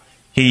ties.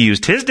 He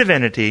used his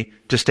divinity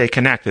to stay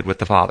connected with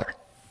the Father.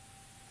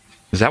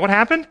 Is that what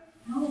happened?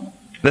 No.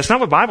 That's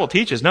not what the Bible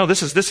teaches. No,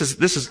 this is,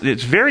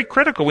 it's very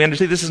critical. We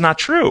understand this is not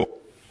true.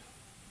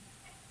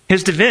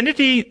 His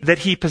divinity that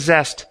he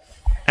possessed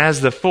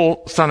as the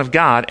full Son of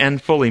God and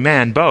fully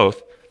man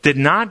both did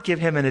not give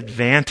him an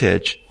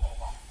advantage.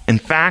 In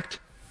fact,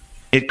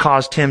 it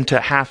caused him to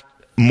have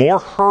more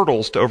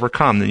hurdles to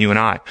overcome than you and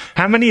I.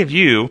 How many of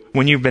you,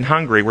 when you've been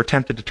hungry, were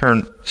tempted to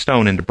turn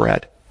stone into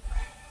bread?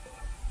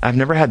 I've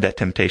never had that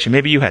temptation.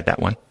 Maybe you had that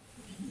one.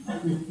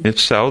 If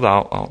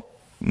so,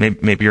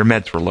 maybe your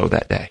meds were low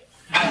that day.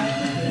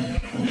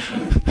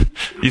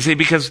 You see,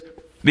 because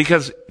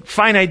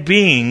finite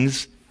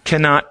beings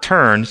cannot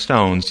turn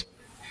stones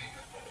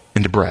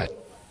into bread.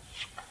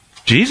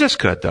 Jesus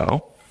could,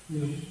 though.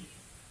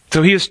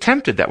 So he was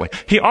tempted that way.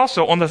 He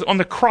also, on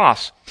the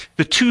cross,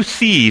 the two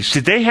thieves,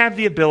 did they have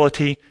the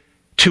ability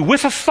to,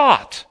 with a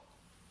thought,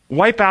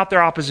 wipe out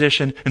their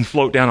opposition and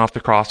float down off the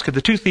cross? Could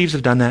the two thieves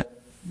have done that?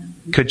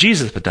 Could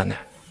Jesus have done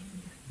that?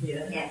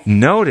 Yes.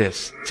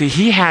 Notice, see,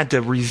 he had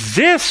to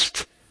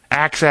resist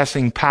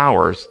accessing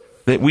powers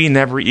that we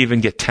never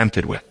even get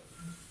tempted with.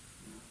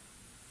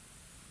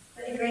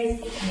 But the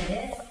greatest teaching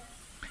it is.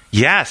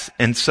 Yes,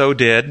 and so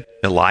did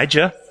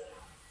Elijah.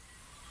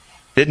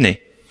 Didn't he?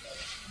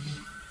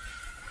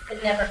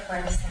 But never for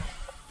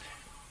himself.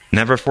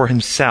 Never for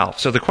himself.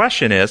 So the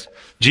question is,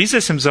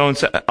 Jesus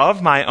himself,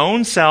 of my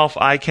own self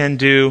I can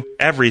do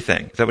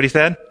everything. Is that what he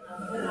said?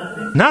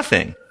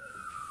 Nothing.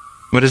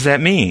 What does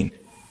that mean?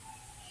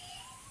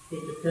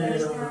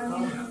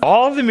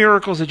 All of the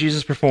miracles that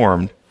Jesus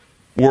performed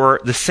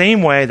were the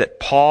same way that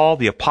Paul,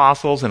 the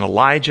apostles, and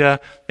Elijah,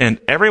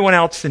 and everyone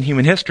else in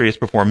human history has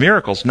performed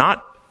miracles,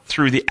 not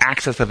through the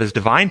access of his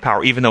divine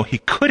power, even though he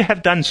could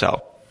have done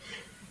so,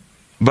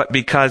 but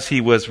because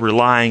he was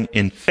relying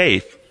in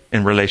faith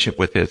in relationship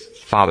with his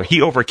Father.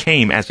 He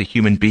overcame as a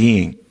human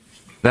being.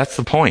 That's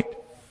the point.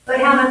 But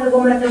how about the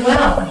woman at the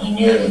well when he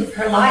knew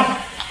her life,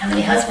 how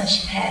many husbands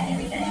she had and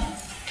everything?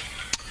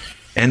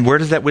 And where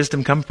does that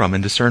wisdom come from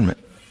in discernment?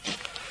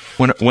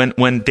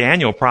 When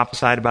Daniel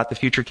prophesied about the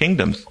future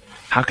kingdoms,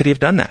 how could he have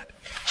done that?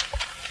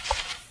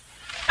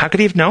 How could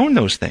he have known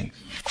those things?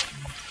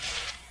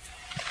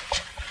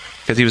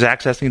 Because he was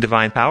accessing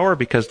divine power, or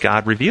because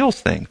God reveals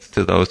things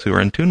to those who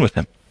are in tune with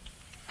him?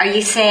 Are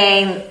you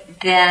saying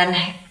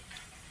then,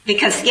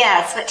 because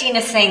yes, what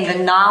Tina's saying,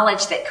 the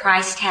knowledge that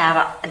Christ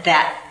had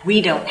that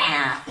we don't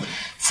have.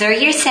 So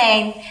you're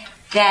saying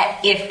that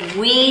if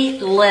we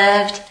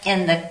lived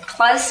in the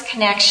close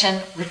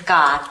connection with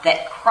God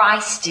that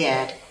Christ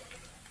did,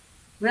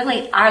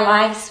 really our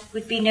lives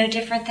would be no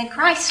different than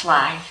Christ's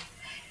life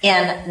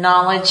in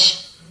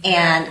knowledge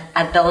and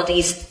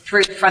abilities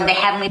from the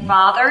Heavenly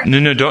Father.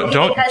 No, don't.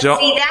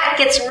 See, that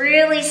gets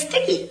really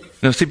sticky.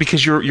 No, see,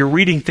 because you're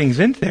reading things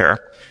in there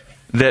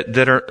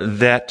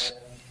that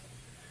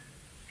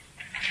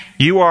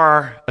you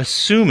are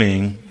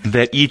assuming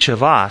that each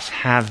of us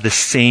have the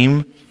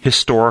same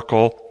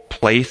historical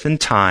place and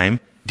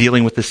time,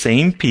 dealing with the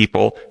same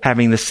people,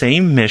 having the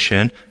same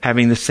mission,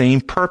 having the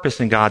same purpose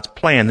in God's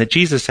plan that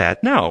Jesus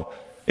had. No.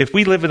 If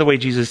we live in the way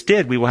Jesus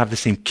did, we will have the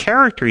same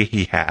character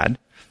he had,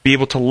 be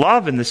able to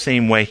love in the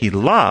same way he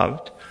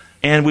loved,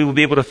 and we will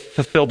be able to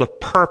fulfill the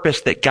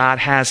purpose that God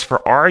has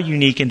for our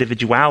unique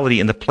individuality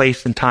in the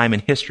place and time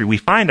and history we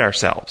find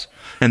ourselves.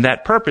 And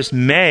that purpose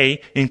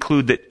may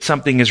include that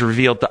something is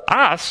revealed to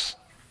us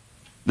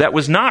that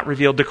was not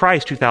revealed to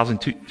Christ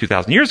 2,000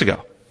 years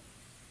ago.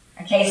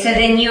 Okay, so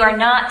then you are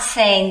not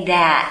saying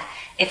that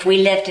if we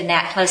lived in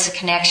that closer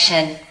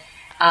connection,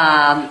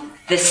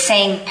 the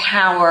same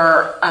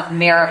power of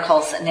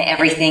miracles and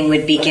everything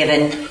would be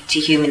given to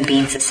human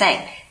beings the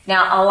same.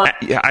 Now,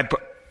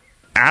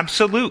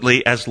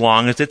 absolutely, as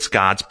long as it's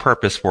God's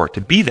purpose for it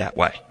to be that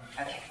way.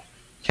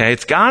 Okay,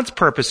 it's God's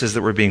purposes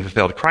that were being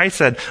fulfilled. Christ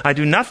said, I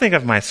do nothing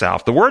of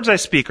myself. The words I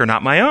speak are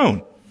not my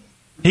own.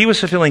 He was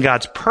fulfilling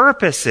God's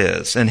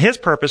purposes, and his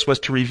purpose was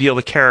to reveal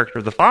the character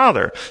of the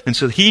Father. And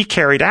so he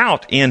carried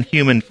out in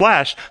human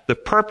flesh the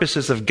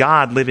purposes of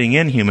God living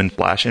in human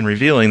flesh and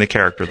revealing the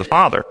character of the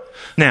Father.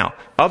 Now,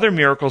 other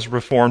miracles were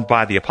performed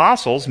by the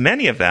apostles,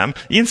 many of them,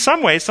 in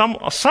some ways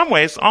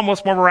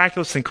almost more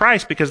miraculous than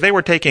Christ, because they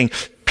were taking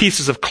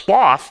pieces of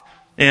cloth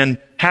and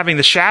having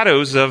the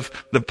shadows of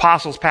the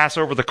apostles pass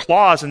over the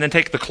claws and then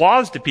take the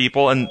claws to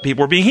people, and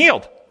people were being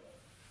healed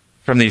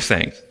from these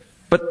things.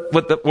 But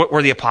what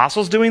were the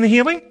apostles doing the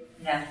healing?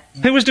 No.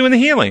 Who was doing the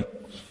healing?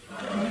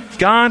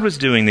 God was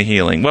doing the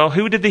healing. Well,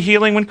 who did the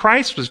healing when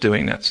Christ was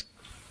doing this?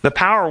 The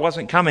power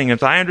wasn't coming,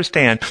 as I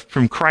understand,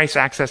 from Christ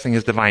accessing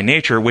his divine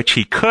nature, which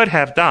he could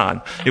have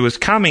done. It was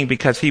coming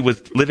because he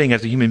was living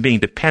as a human being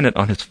dependent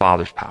on his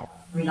Father's power.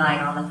 Relying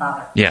on the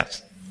Father.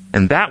 Yes.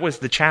 And that was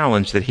the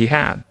challenge that he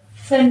had.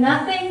 So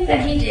nothing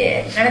that he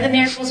did, none of the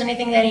miracles,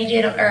 anything that he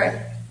did on earth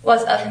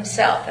was of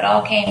himself. It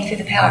all came through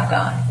the power of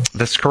God.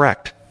 That's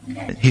correct.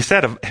 Okay. He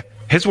said of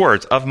his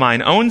words, "Of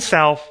mine own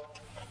self,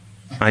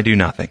 I do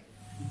nothing."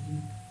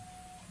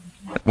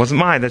 It wasn't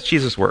mine, that's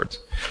Jesus' words.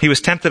 He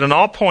was tempted in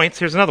all points.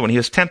 Here's another one. He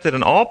was tempted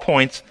in all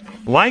points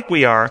like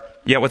we are,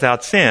 yet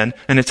without sin.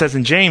 And it says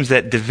in James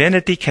that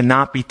divinity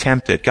cannot be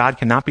tempted. God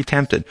cannot be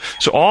tempted.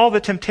 So all the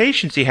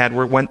temptations he had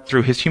went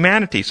through his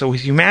humanity. So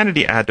his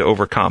humanity had to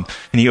overcome.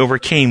 And he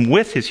overcame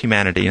with his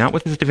humanity, not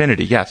with his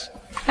divinity. Yes?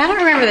 I don't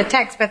remember the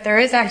text, but there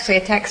is actually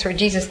a text where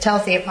Jesus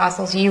tells the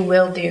apostles, you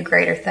will do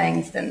greater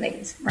things than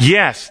these. Right?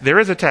 Yes, there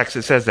is a text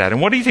that says that.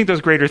 And what do you think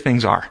those greater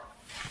things are?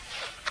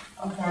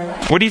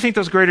 What do you think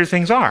those greater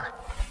things are?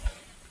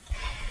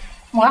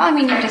 Well, I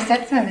mean, you just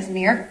said some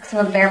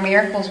of their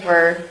miracles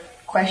were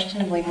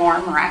questionably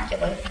more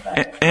miraculous.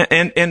 But.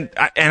 And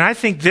I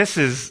think this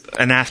is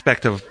an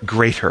aspect of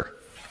greater.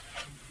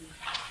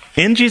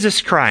 In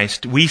Jesus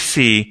Christ, we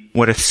see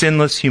what a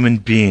sinless human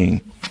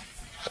being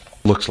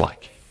looks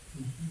like.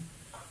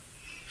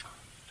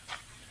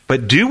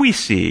 But do we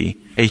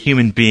see a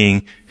human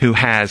being who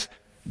has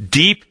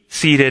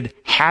deep-seated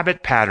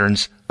habit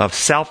patterns of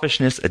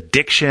selfishness,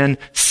 addiction,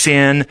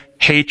 sin,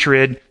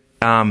 hatred,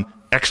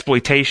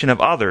 exploitation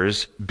of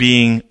others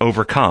being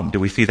overcome? Do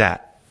we see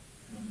that?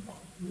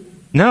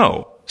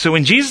 No. So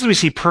in Jesus we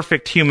see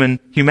perfect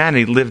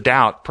humanity lived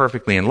out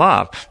perfectly in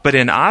love. But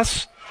in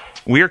us,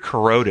 we are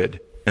corroded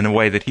in a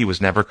way that he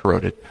was never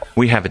corroded.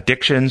 We have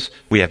addictions.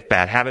 We have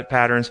bad habit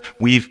patterns.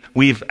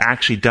 We've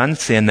actually done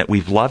sin that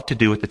we've loved to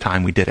do at the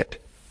time we did it.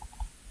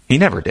 He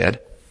never did.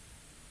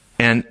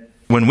 And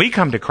when we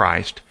come to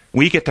Christ,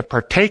 we get to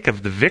partake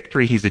of the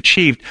victory he's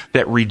achieved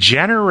that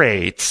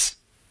regenerates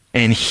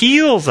and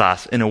heals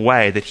us in a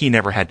way that he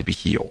never had to be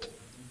healed.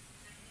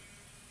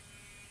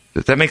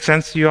 Does that make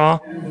sense to you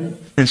all?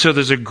 And so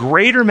there's a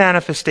greater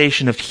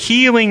manifestation of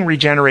healing,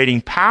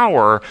 regenerating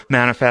power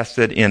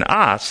manifested in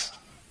us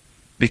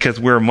because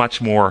we're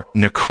much more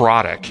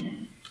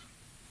necrotic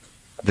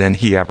than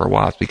he ever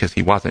was, because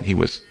he wasn't. He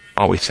was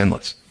always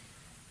sinless.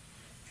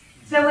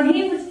 So when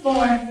he was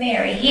born of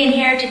Mary, he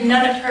inherited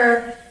none of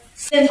her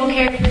sinful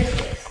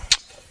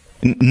characteristics.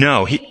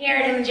 No. He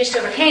inherited them and just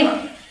overcame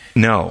them.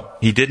 No,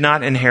 he did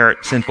not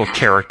inherit sinful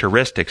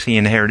characteristics. He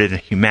inherited a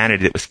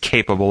humanity that was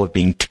capable of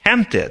being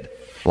tempted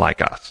like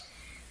us.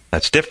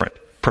 That's different.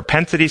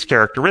 Propensities,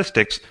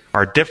 characteristics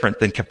are different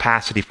than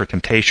capacity for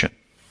temptation.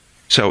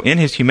 So in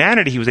his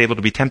humanity, he was able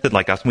to be tempted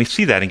like us, and we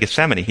see that in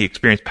Gethsemane. He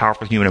experienced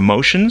powerful human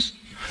emotions.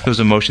 Those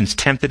emotions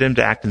tempted him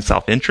to act in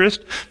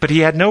self-interest, but he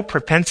had no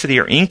propensity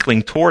or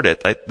inkling toward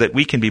it that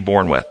we can be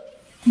born with.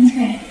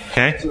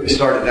 Okay? So he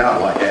started out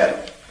like Adam.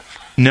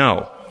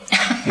 No.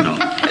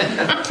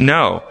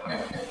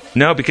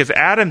 No, because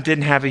Adam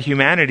didn't have a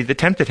humanity that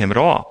tempted him at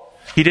all.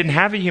 He didn't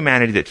have a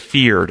humanity that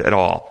feared at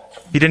all.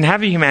 He didn't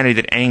have a humanity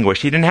that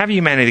anguished. He didn't have a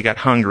humanity that got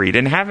hungry. He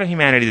didn't have a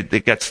humanity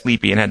that got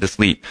sleepy and had to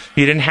sleep.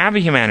 He didn't have a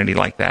humanity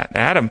like that.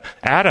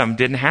 Adam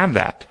didn't have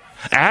that.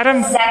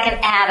 Second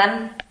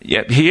Adam.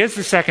 Yeah, he is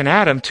the second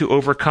Adam to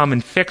overcome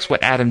and fix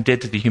what Adam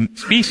did to the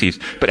species.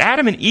 But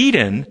Adam in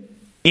Eden,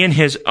 in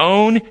his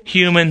own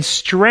human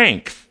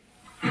strength,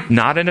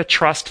 not in a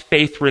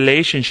trust-faith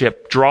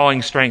relationship,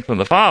 drawing strength from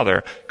the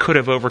Father, could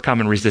have overcome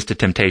and resisted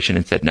temptation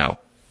and said no.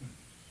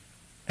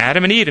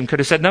 Adam and Eden could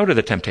have said no to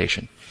the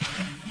temptation.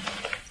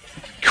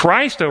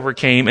 Christ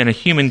overcame in a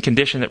human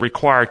condition that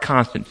required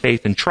constant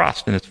faith and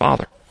trust in his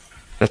Father.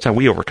 That's how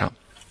we overcome.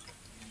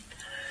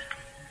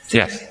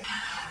 Yes?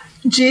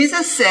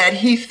 Jesus said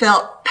he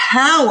felt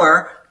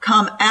power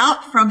come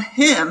out from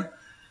him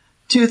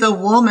to the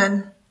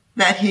woman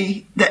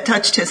that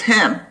touched his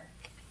hem.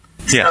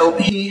 Yes. So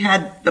he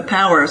had the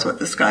power, is what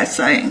this guy's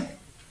saying.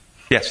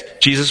 Yes.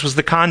 Jesus was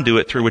the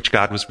conduit through which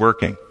God was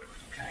working.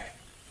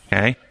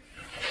 Okay?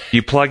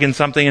 You plug in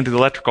something into the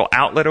electrical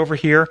outlet over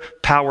here,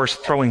 power's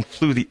flowing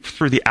through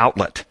the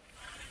outlet,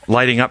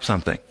 lighting up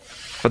something.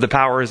 But the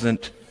power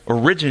isn't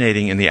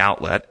originating in the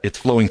outlet, it's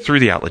flowing through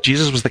the outlet.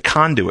 Jesus was the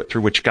conduit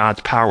through which God's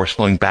power was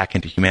flowing back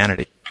into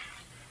humanity.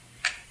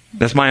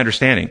 That's my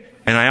understanding.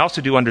 And I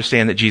also do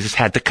understand that Jesus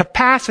had the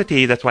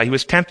capacity, that's why he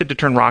was tempted to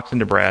turn rocks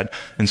into bread,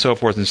 and so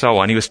forth and so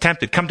on. He was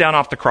tempted, come down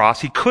off the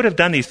cross. He could have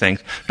done these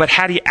things, but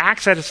had he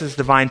accessed his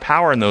divine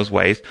power in those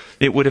ways,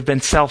 it would have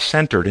been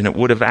self-centered, and it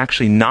would have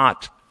actually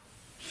not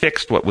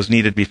fixed what was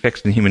needed to be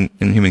fixed in human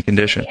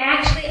condition. He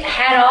actually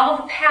had all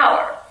the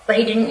power, but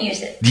he didn't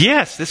use it.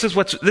 Yes, this is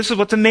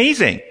what's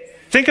amazing.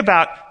 Think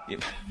about,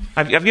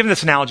 I've given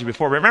this analogy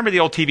before, but remember the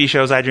old TV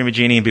shows I Dream of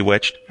Jeannie and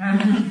Bewitched?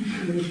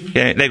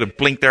 Okay? They would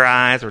blink their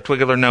eyes or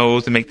twiddle their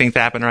nose and make things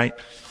happen, right?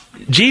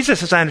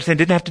 Jesus, as I understand,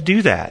 didn't have to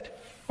do that.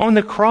 On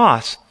the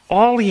cross,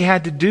 all he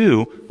had to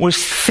do was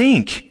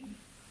think,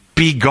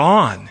 be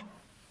gone.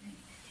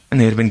 And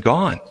they'd have been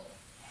gone.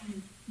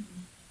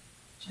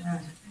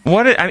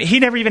 He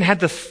never even had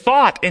the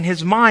thought in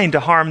his mind to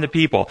harm the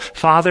people.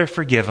 Father,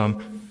 forgive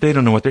them. They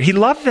don't know what he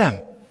loved them.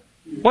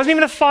 Wasn't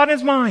even a thought in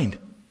his mind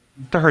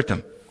to hurt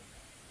them.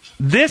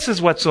 This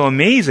is what's so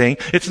amazing.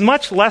 It's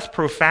much less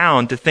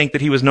profound to think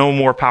that he was no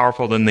more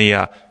powerful than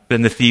the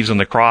thieves on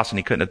the cross and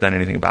he couldn't have done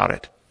anything about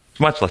it. It's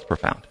much less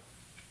profound.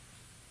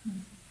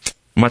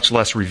 Much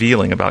less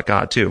revealing about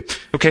God, too.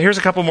 Okay, here's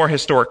a couple more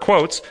historic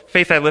quotes.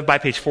 Faith I Live By,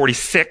 page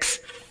 46.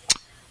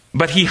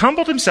 But he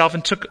humbled himself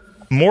and took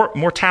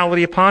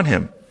mortality upon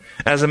him.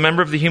 As a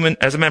member of the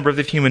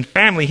human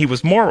family, he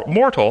was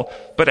mortal,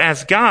 but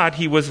as God,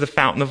 he was the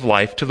fountain of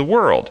life to the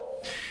world.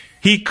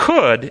 He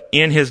could,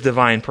 in his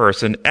divine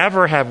person,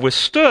 ever have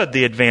withstood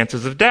the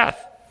advances of death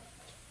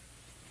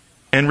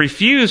and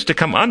refused to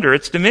come under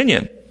its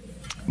dominion.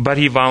 But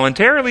he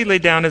voluntarily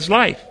laid down his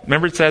life.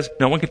 Remember it says,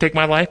 no one can take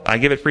my life, I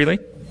give it freely.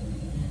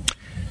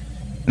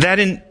 That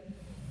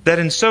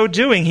in so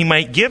doing, he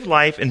might give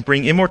life and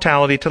bring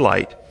immortality to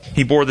light.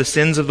 He bore the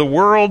sins of the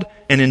world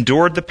and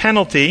endured the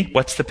penalty.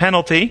 What's the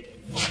penalty?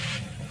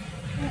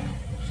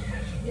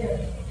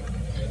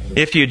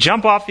 If you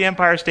jump off the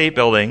Empire State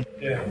Building,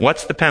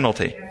 what's the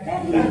penalty?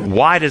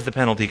 Why does the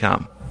penalty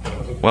come?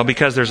 Well,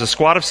 because there's a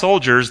squad of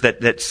soldiers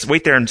that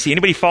wait there and see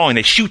anybody falling,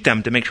 they shoot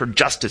them to make sure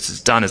justice is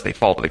done as they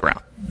fall to the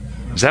ground.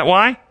 Is that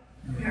why?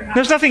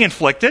 There's nothing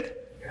inflicted.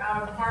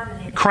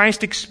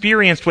 Christ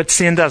experienced what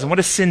sin does. And what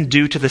does sin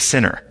do to the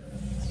sinner?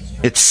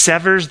 It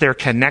severs their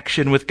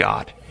connection with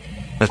God.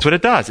 That's what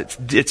it does. It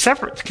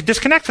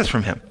disconnects us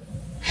from him.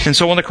 And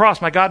so on the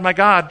cross, my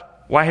God,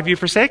 why have you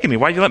forsaken me?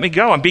 Why did you let me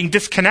go? I'm being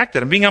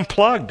disconnected. I'm being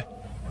unplugged.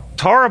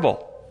 It's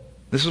horrible.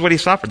 This is what he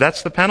suffered.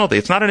 That's the penalty.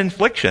 It's not an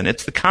infliction.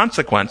 It's the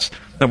consequence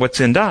of what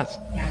sin does.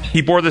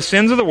 He bore the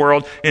sins of the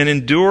world and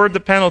endured the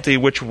penalty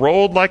which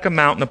rolled like a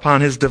mountain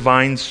upon his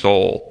divine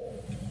soul.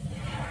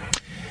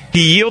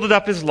 He yielded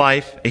up his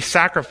life, a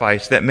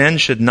sacrifice that men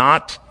should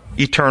not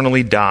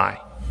eternally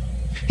die.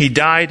 He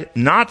died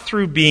not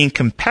through being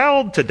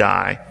compelled to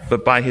die,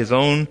 but by his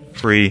own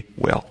free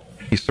will.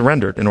 He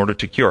surrendered in order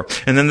to cure.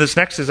 And then this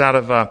next is out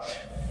of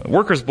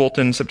Workers'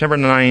 Bulletin, September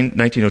 9,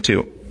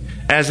 1902.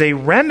 As a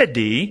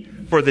remedy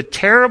for the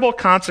terrible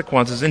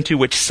consequences into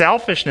which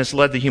selfishness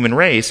led the human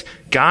race,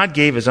 God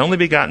gave his only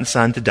begotten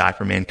Son to die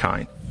for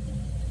mankind.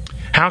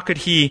 How could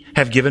he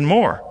have given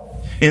more?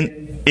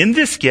 In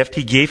this gift,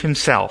 he gave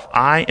himself.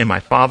 I and my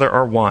Father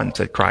are one,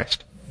 said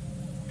Christ.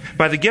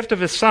 By the gift of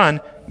his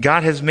Son,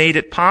 God has made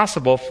it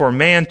possible for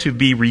man to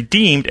be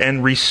redeemed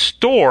and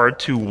restored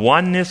to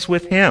oneness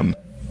with him.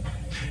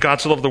 God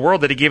so loved the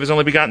world that he gave his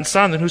only begotten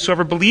Son, that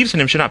whosoever believes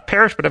in him should not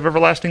perish but have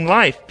everlasting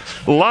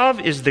life. Love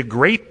is the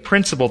great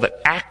principle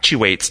that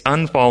actuates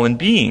unfallen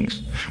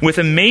beings. With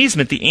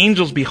amazement, the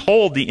angels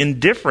behold the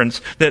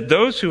indifference that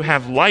those who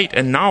have light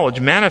and knowledge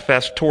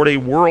manifest toward a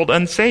world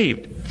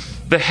unsaved.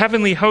 The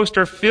heavenly host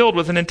are filled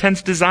with an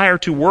intense desire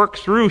to work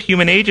through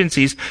human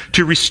agencies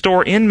to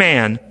restore in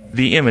man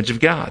the image of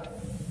God.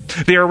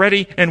 They are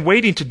ready and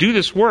waiting to do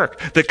this work.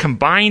 The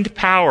combined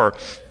power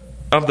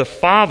of the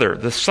Father,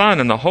 the Son,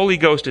 and the Holy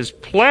Ghost is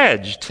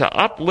pledged to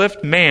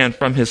uplift man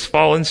from his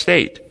fallen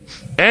state.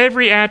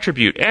 Every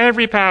attribute,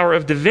 every power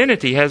of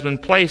divinity has been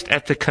placed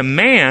at the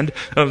command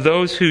of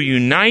those who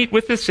unite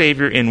with the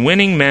Savior in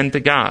winning men to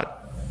God.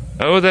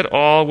 Oh, that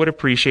all would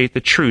appreciate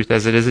the truth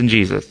as it is in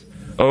Jesus.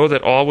 Oh,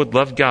 that all would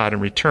love God in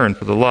return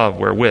for the love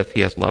wherewith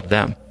he has loved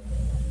them.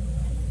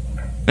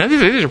 Now,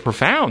 these are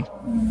profound.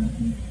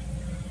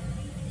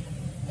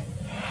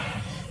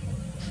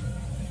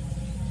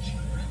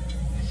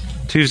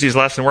 Tuesday's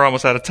lesson, we're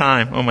almost out of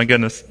time. Oh my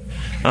goodness.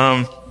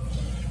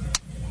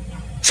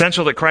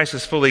 Essential that Christ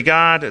is fully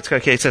God. It's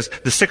okay. It says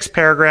the sixth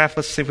paragraph.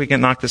 Let's see if we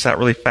can knock this out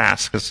really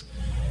fast, because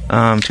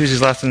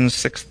Tuesday's lesson,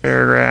 sixth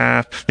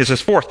paragraph. It says,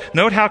 fourth,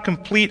 note how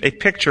complete a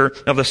picture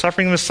of the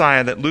suffering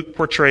Messiah that Luke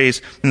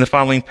portrays in the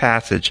following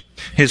passage.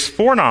 His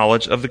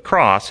foreknowledge of the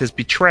cross, his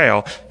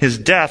betrayal, his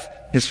death,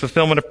 his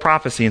fulfillment of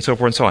prophecy, and so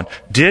forth and so on.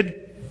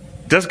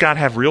 Does God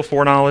have real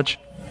foreknowledge,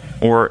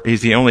 or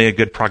is he only a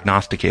good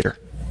prognosticator?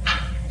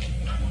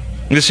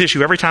 This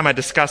issue, every time I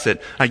discuss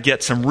it, I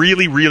get some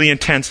really, really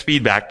intense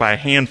feedback by a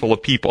handful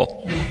of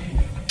people.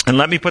 And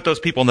let me put those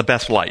people in the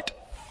best light.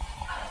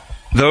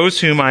 Those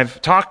whom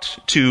I've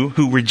talked to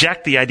who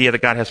reject the idea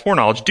that God has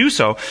foreknowledge do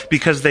so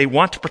because they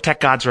want to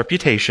protect God's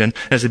reputation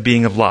as a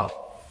being of love.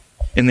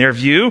 In their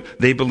view,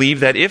 they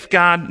believe that if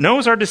God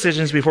knows our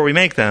decisions before we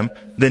make them,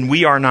 then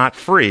we are not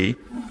free.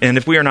 And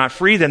if we are not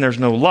free, then there's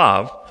no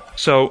love.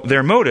 So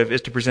their motive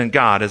is to present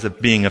God as a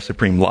being of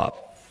supreme love.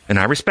 And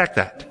I respect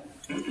that.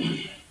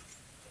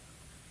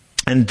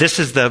 And this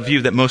is the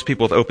view that most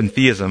people with open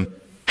theism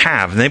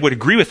have. And they would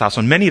agree with us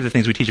on many of the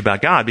things we teach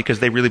about God because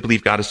they really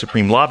believe God is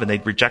supreme love and they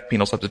reject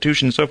penal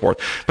substitution and so forth.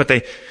 But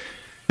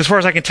as far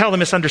as I can tell, the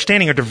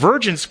misunderstanding or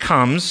divergence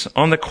comes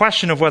on the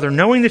question of whether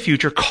knowing the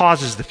future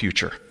causes the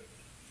future.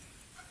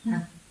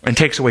 and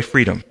takes away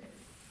freedom.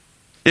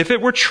 If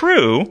it were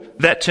true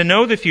that to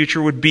know the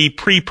future would be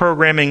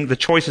pre-programming the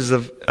choices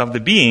of the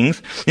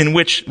beings, in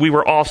which we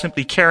were all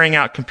simply carrying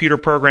out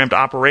computer-programmed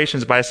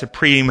operations by a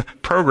supreme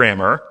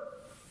programmer,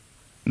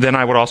 then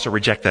I would also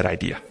reject that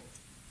idea.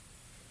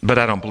 But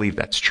I don't believe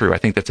that's true. I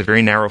think that's a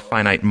very narrow,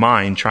 finite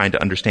mind trying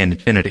to understand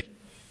infinity.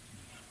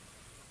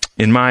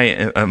 In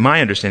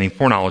my understanding,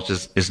 foreknowledge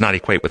does not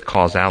equate with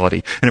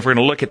causality. And if we're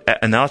going to look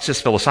at, and now it's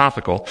just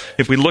philosophical,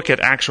 if we look at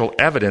actual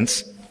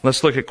evidence,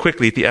 let's look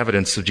quickly at the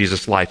evidence of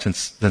Jesus' life,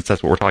 since that's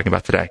what we're talking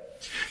about today.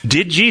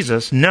 Did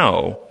Jesus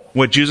know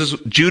what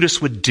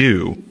Judas would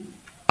do,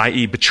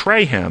 i.e.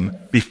 betray him,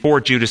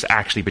 before Judas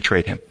actually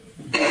betrayed him?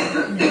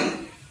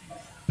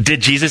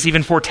 Did Jesus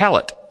even foretell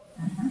it?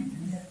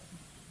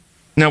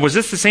 Now, was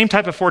this the same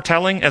type of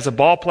foretelling as a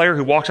ball player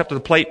who walks up to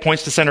the plate,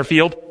 points to center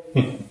field,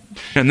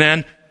 and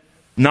then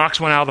knocks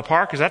one out of the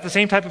park? Is that the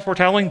same type of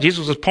foretelling?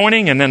 Jesus was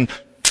pointing and then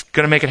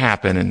going to make it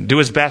happen and do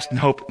his best and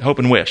hope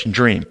and wish and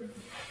dream.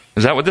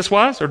 Is that what this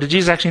was? Or did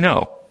Jesus actually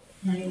know?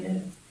 No, he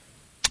didn't.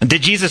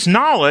 Did Jesus'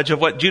 knowledge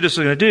of what Judas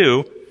was going to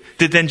do,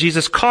 did then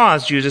Jesus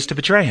cause Judas to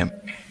betray him?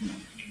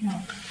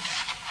 No.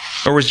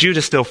 Or was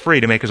Judas still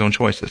free to make his own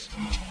choices?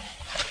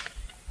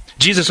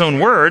 Jesus' own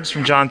words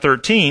from John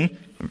 13,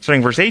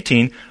 starting verse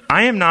 18,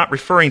 I am not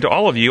referring to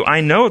all of you.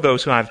 I know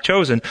those who I have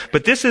chosen,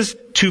 but this is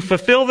to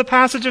fulfill the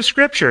passage of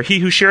Scripture. He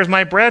who shares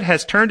my bread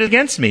has turned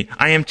against me.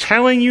 I am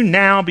telling you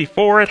now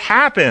before it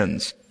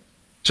happens,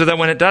 so that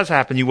when it does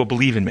happen, you will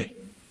believe in me.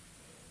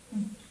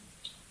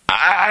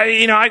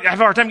 I have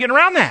a hard time getting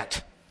around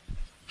that.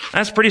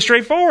 That's pretty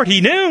straightforward.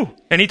 He knew,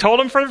 and he told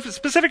them for a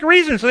specific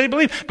reason, so they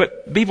believed.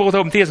 But people with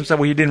open theism said,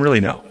 well, he didn't really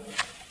know.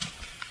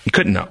 He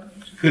couldn't know.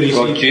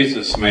 Well,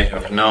 Jesus may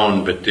have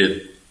known, but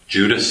did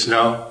Judas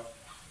know?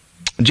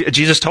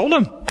 Jesus told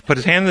him, put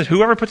his hand in,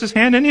 whoever puts his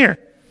hand in here.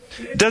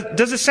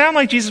 Does it sound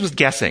like Jesus was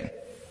guessing?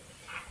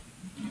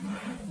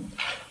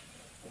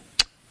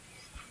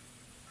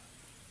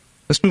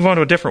 Let's move on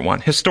to a different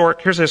one. Here's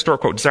a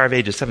historic quote, Desire of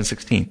Ages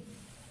 7:16.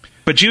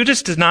 But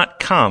Judas does not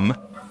come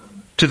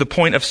to the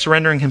point of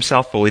surrendering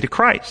himself fully to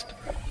Christ.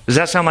 Does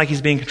that sound like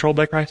he's being controlled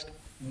by Christ?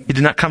 He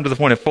did not come to the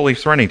point of fully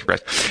surrendering to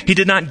Christ. He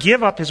did not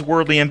give up his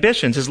worldly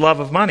ambitions, his love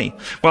of money.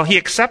 While he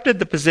accepted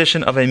the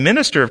position of a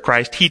minister of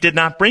Christ, he did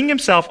not bring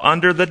himself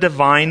under the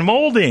divine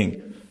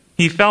molding.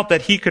 He felt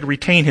that he could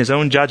retain his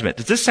own judgment.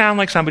 Does this sound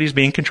like somebody who's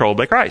being controlled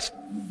by Christ?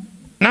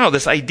 No,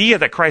 this idea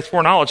that Christ's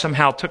foreknowledge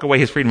somehow took away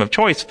his freedom of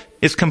choice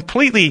is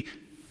completely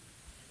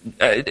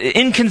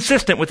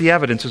inconsistent with the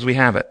evidence as we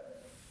have it.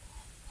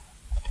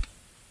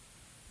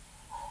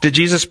 Did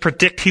Jesus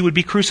predict he would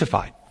be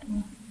crucified?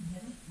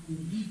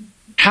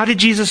 How did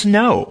Jesus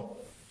know?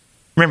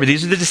 Remember,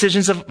 these are the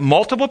decisions of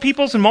multiple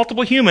peoples and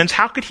multiple humans.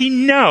 How could he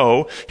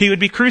know he would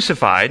be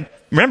crucified?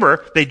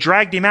 Remember, they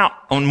dragged him out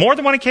on more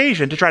than one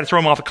occasion to try to throw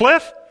him off a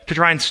cliff, to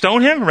try and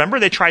stone him. Remember,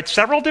 they tried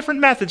several different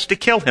methods to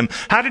kill him.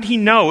 How did he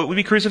know it would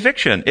be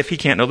crucifixion if he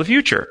can't know the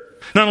future?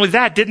 Not only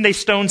that, didn't they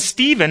stone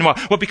Stephen?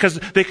 Well, because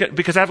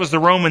that was the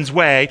Romans'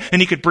 way, and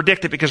he could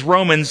predict it because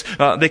Romans,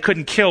 they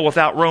couldn't kill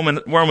without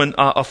Roman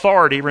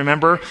authority,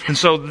 remember? And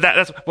so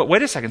that's, but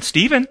wait a second,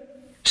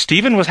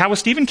 how was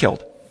Stephen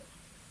killed?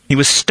 He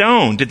was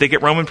stoned. Did they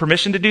get Roman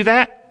permission to do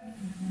that?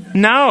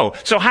 No.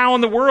 So how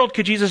in the world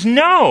could Jesus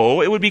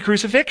know it would be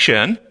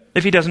crucifixion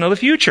if he doesn't know the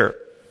future?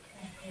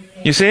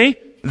 You see?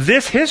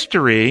 This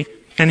history,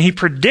 and he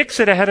predicts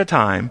it ahead of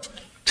time,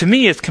 to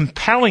me is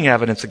compelling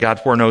evidence that God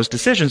foreknows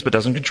decisions but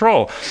doesn't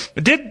control.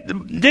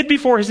 Did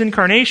before his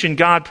incarnation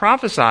God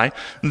prophesy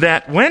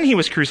that when he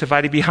was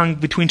crucified he'd be hung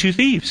between two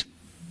thieves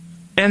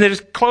and that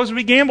his clothes would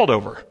be gambled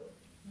over?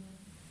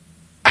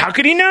 How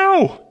could he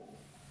know?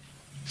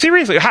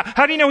 Seriously,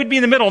 how do you know he'd be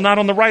in the middle, not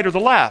on the right or the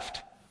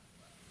left?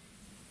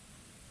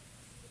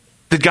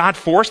 Did God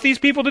force these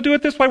people to do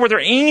it this way? Were there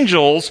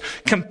angels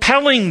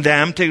compelling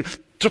them to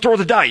throw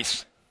the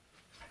dice?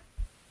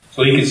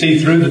 So he could see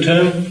through the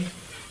tomb?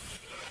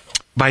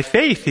 By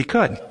faith, he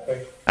could.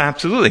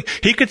 Absolutely.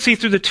 He could see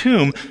through the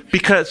tomb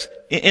because,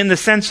 in the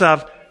sense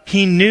of,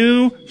 he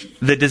knew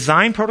the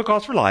design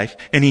protocols for life,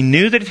 and he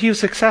knew that if he was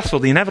successful,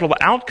 the inevitable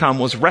outcome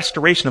was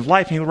restoration of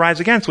life, and he would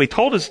rise again. So he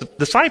told his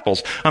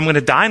disciples, I'm going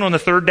to die and on the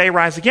third day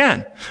rise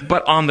again.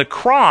 But on the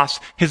cross,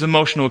 his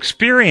emotional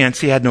experience,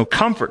 he had no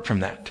comfort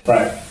from that.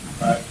 Right.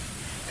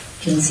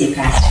 Can see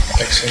past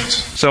it. Makes sense.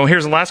 So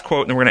here's the last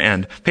quote, and then we're going to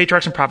end.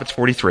 Patriarchs and Prophets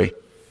 43.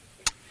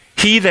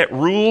 He that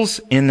rules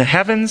in the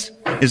heavens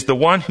is the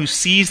one who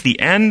sees the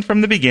end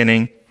from the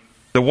beginning,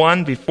 the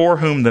one before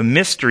whom the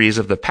mysteries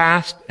of the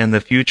past and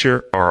the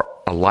future are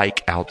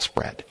alike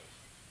outspread.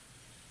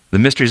 The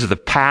mysteries of the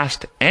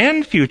past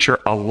and future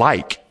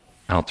alike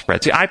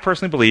outspread. See, I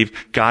personally believe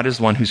God is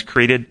the one who's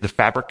created the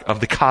fabric of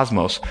the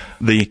cosmos,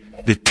 the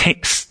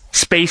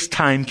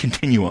space-time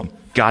continuum.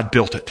 God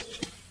built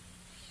it.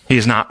 He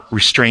is not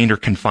restrained or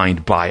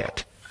confined by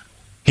it.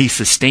 He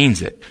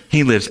sustains it.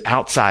 He lives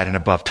outside and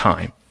above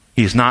time.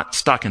 He is not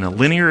stuck in a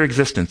linear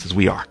existence as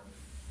we are.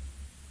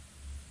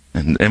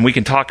 And we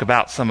can talk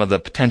about some of the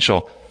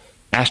potential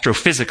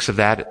astrophysics of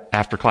that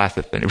after class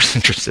if anyone's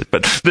interested.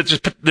 But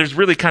there's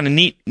really kind of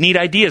neat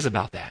ideas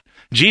about that.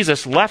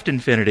 Jesus left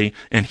infinity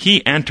and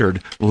he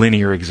entered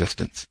linear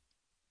existence.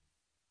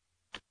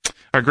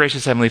 Our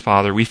gracious Heavenly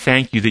Father, we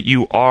thank you that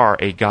you are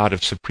a God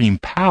of supreme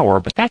power,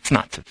 but that's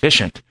not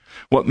sufficient.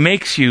 What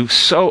makes you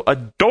so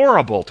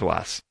adorable to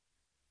us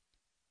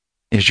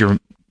is your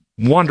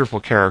wonderful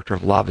character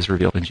of love as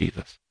revealed in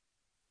Jesus.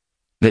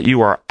 That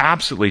you are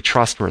absolutely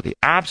trustworthy,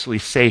 absolutely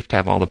safe to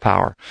have all the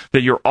power.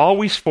 That you're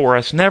always for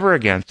us, never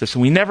against us,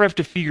 and we never have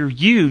to fear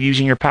you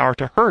using your power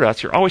to hurt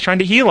us. You're always trying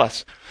to heal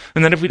us.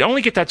 And that if we'd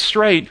only get that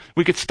straight,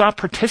 we could stop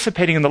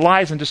participating in the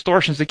lies and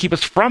distortions that keep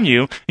us from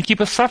you and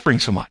keep us suffering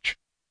so much.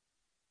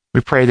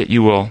 We pray that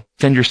you will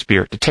send your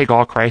Spirit to take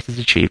all Christ has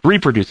achieved,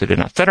 reproduce it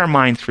in us, set our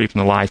minds free from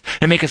the lies,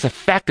 and make us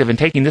effective in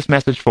taking this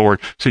message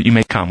forward so that you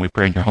may come. We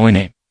pray in your holy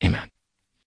name. Amen.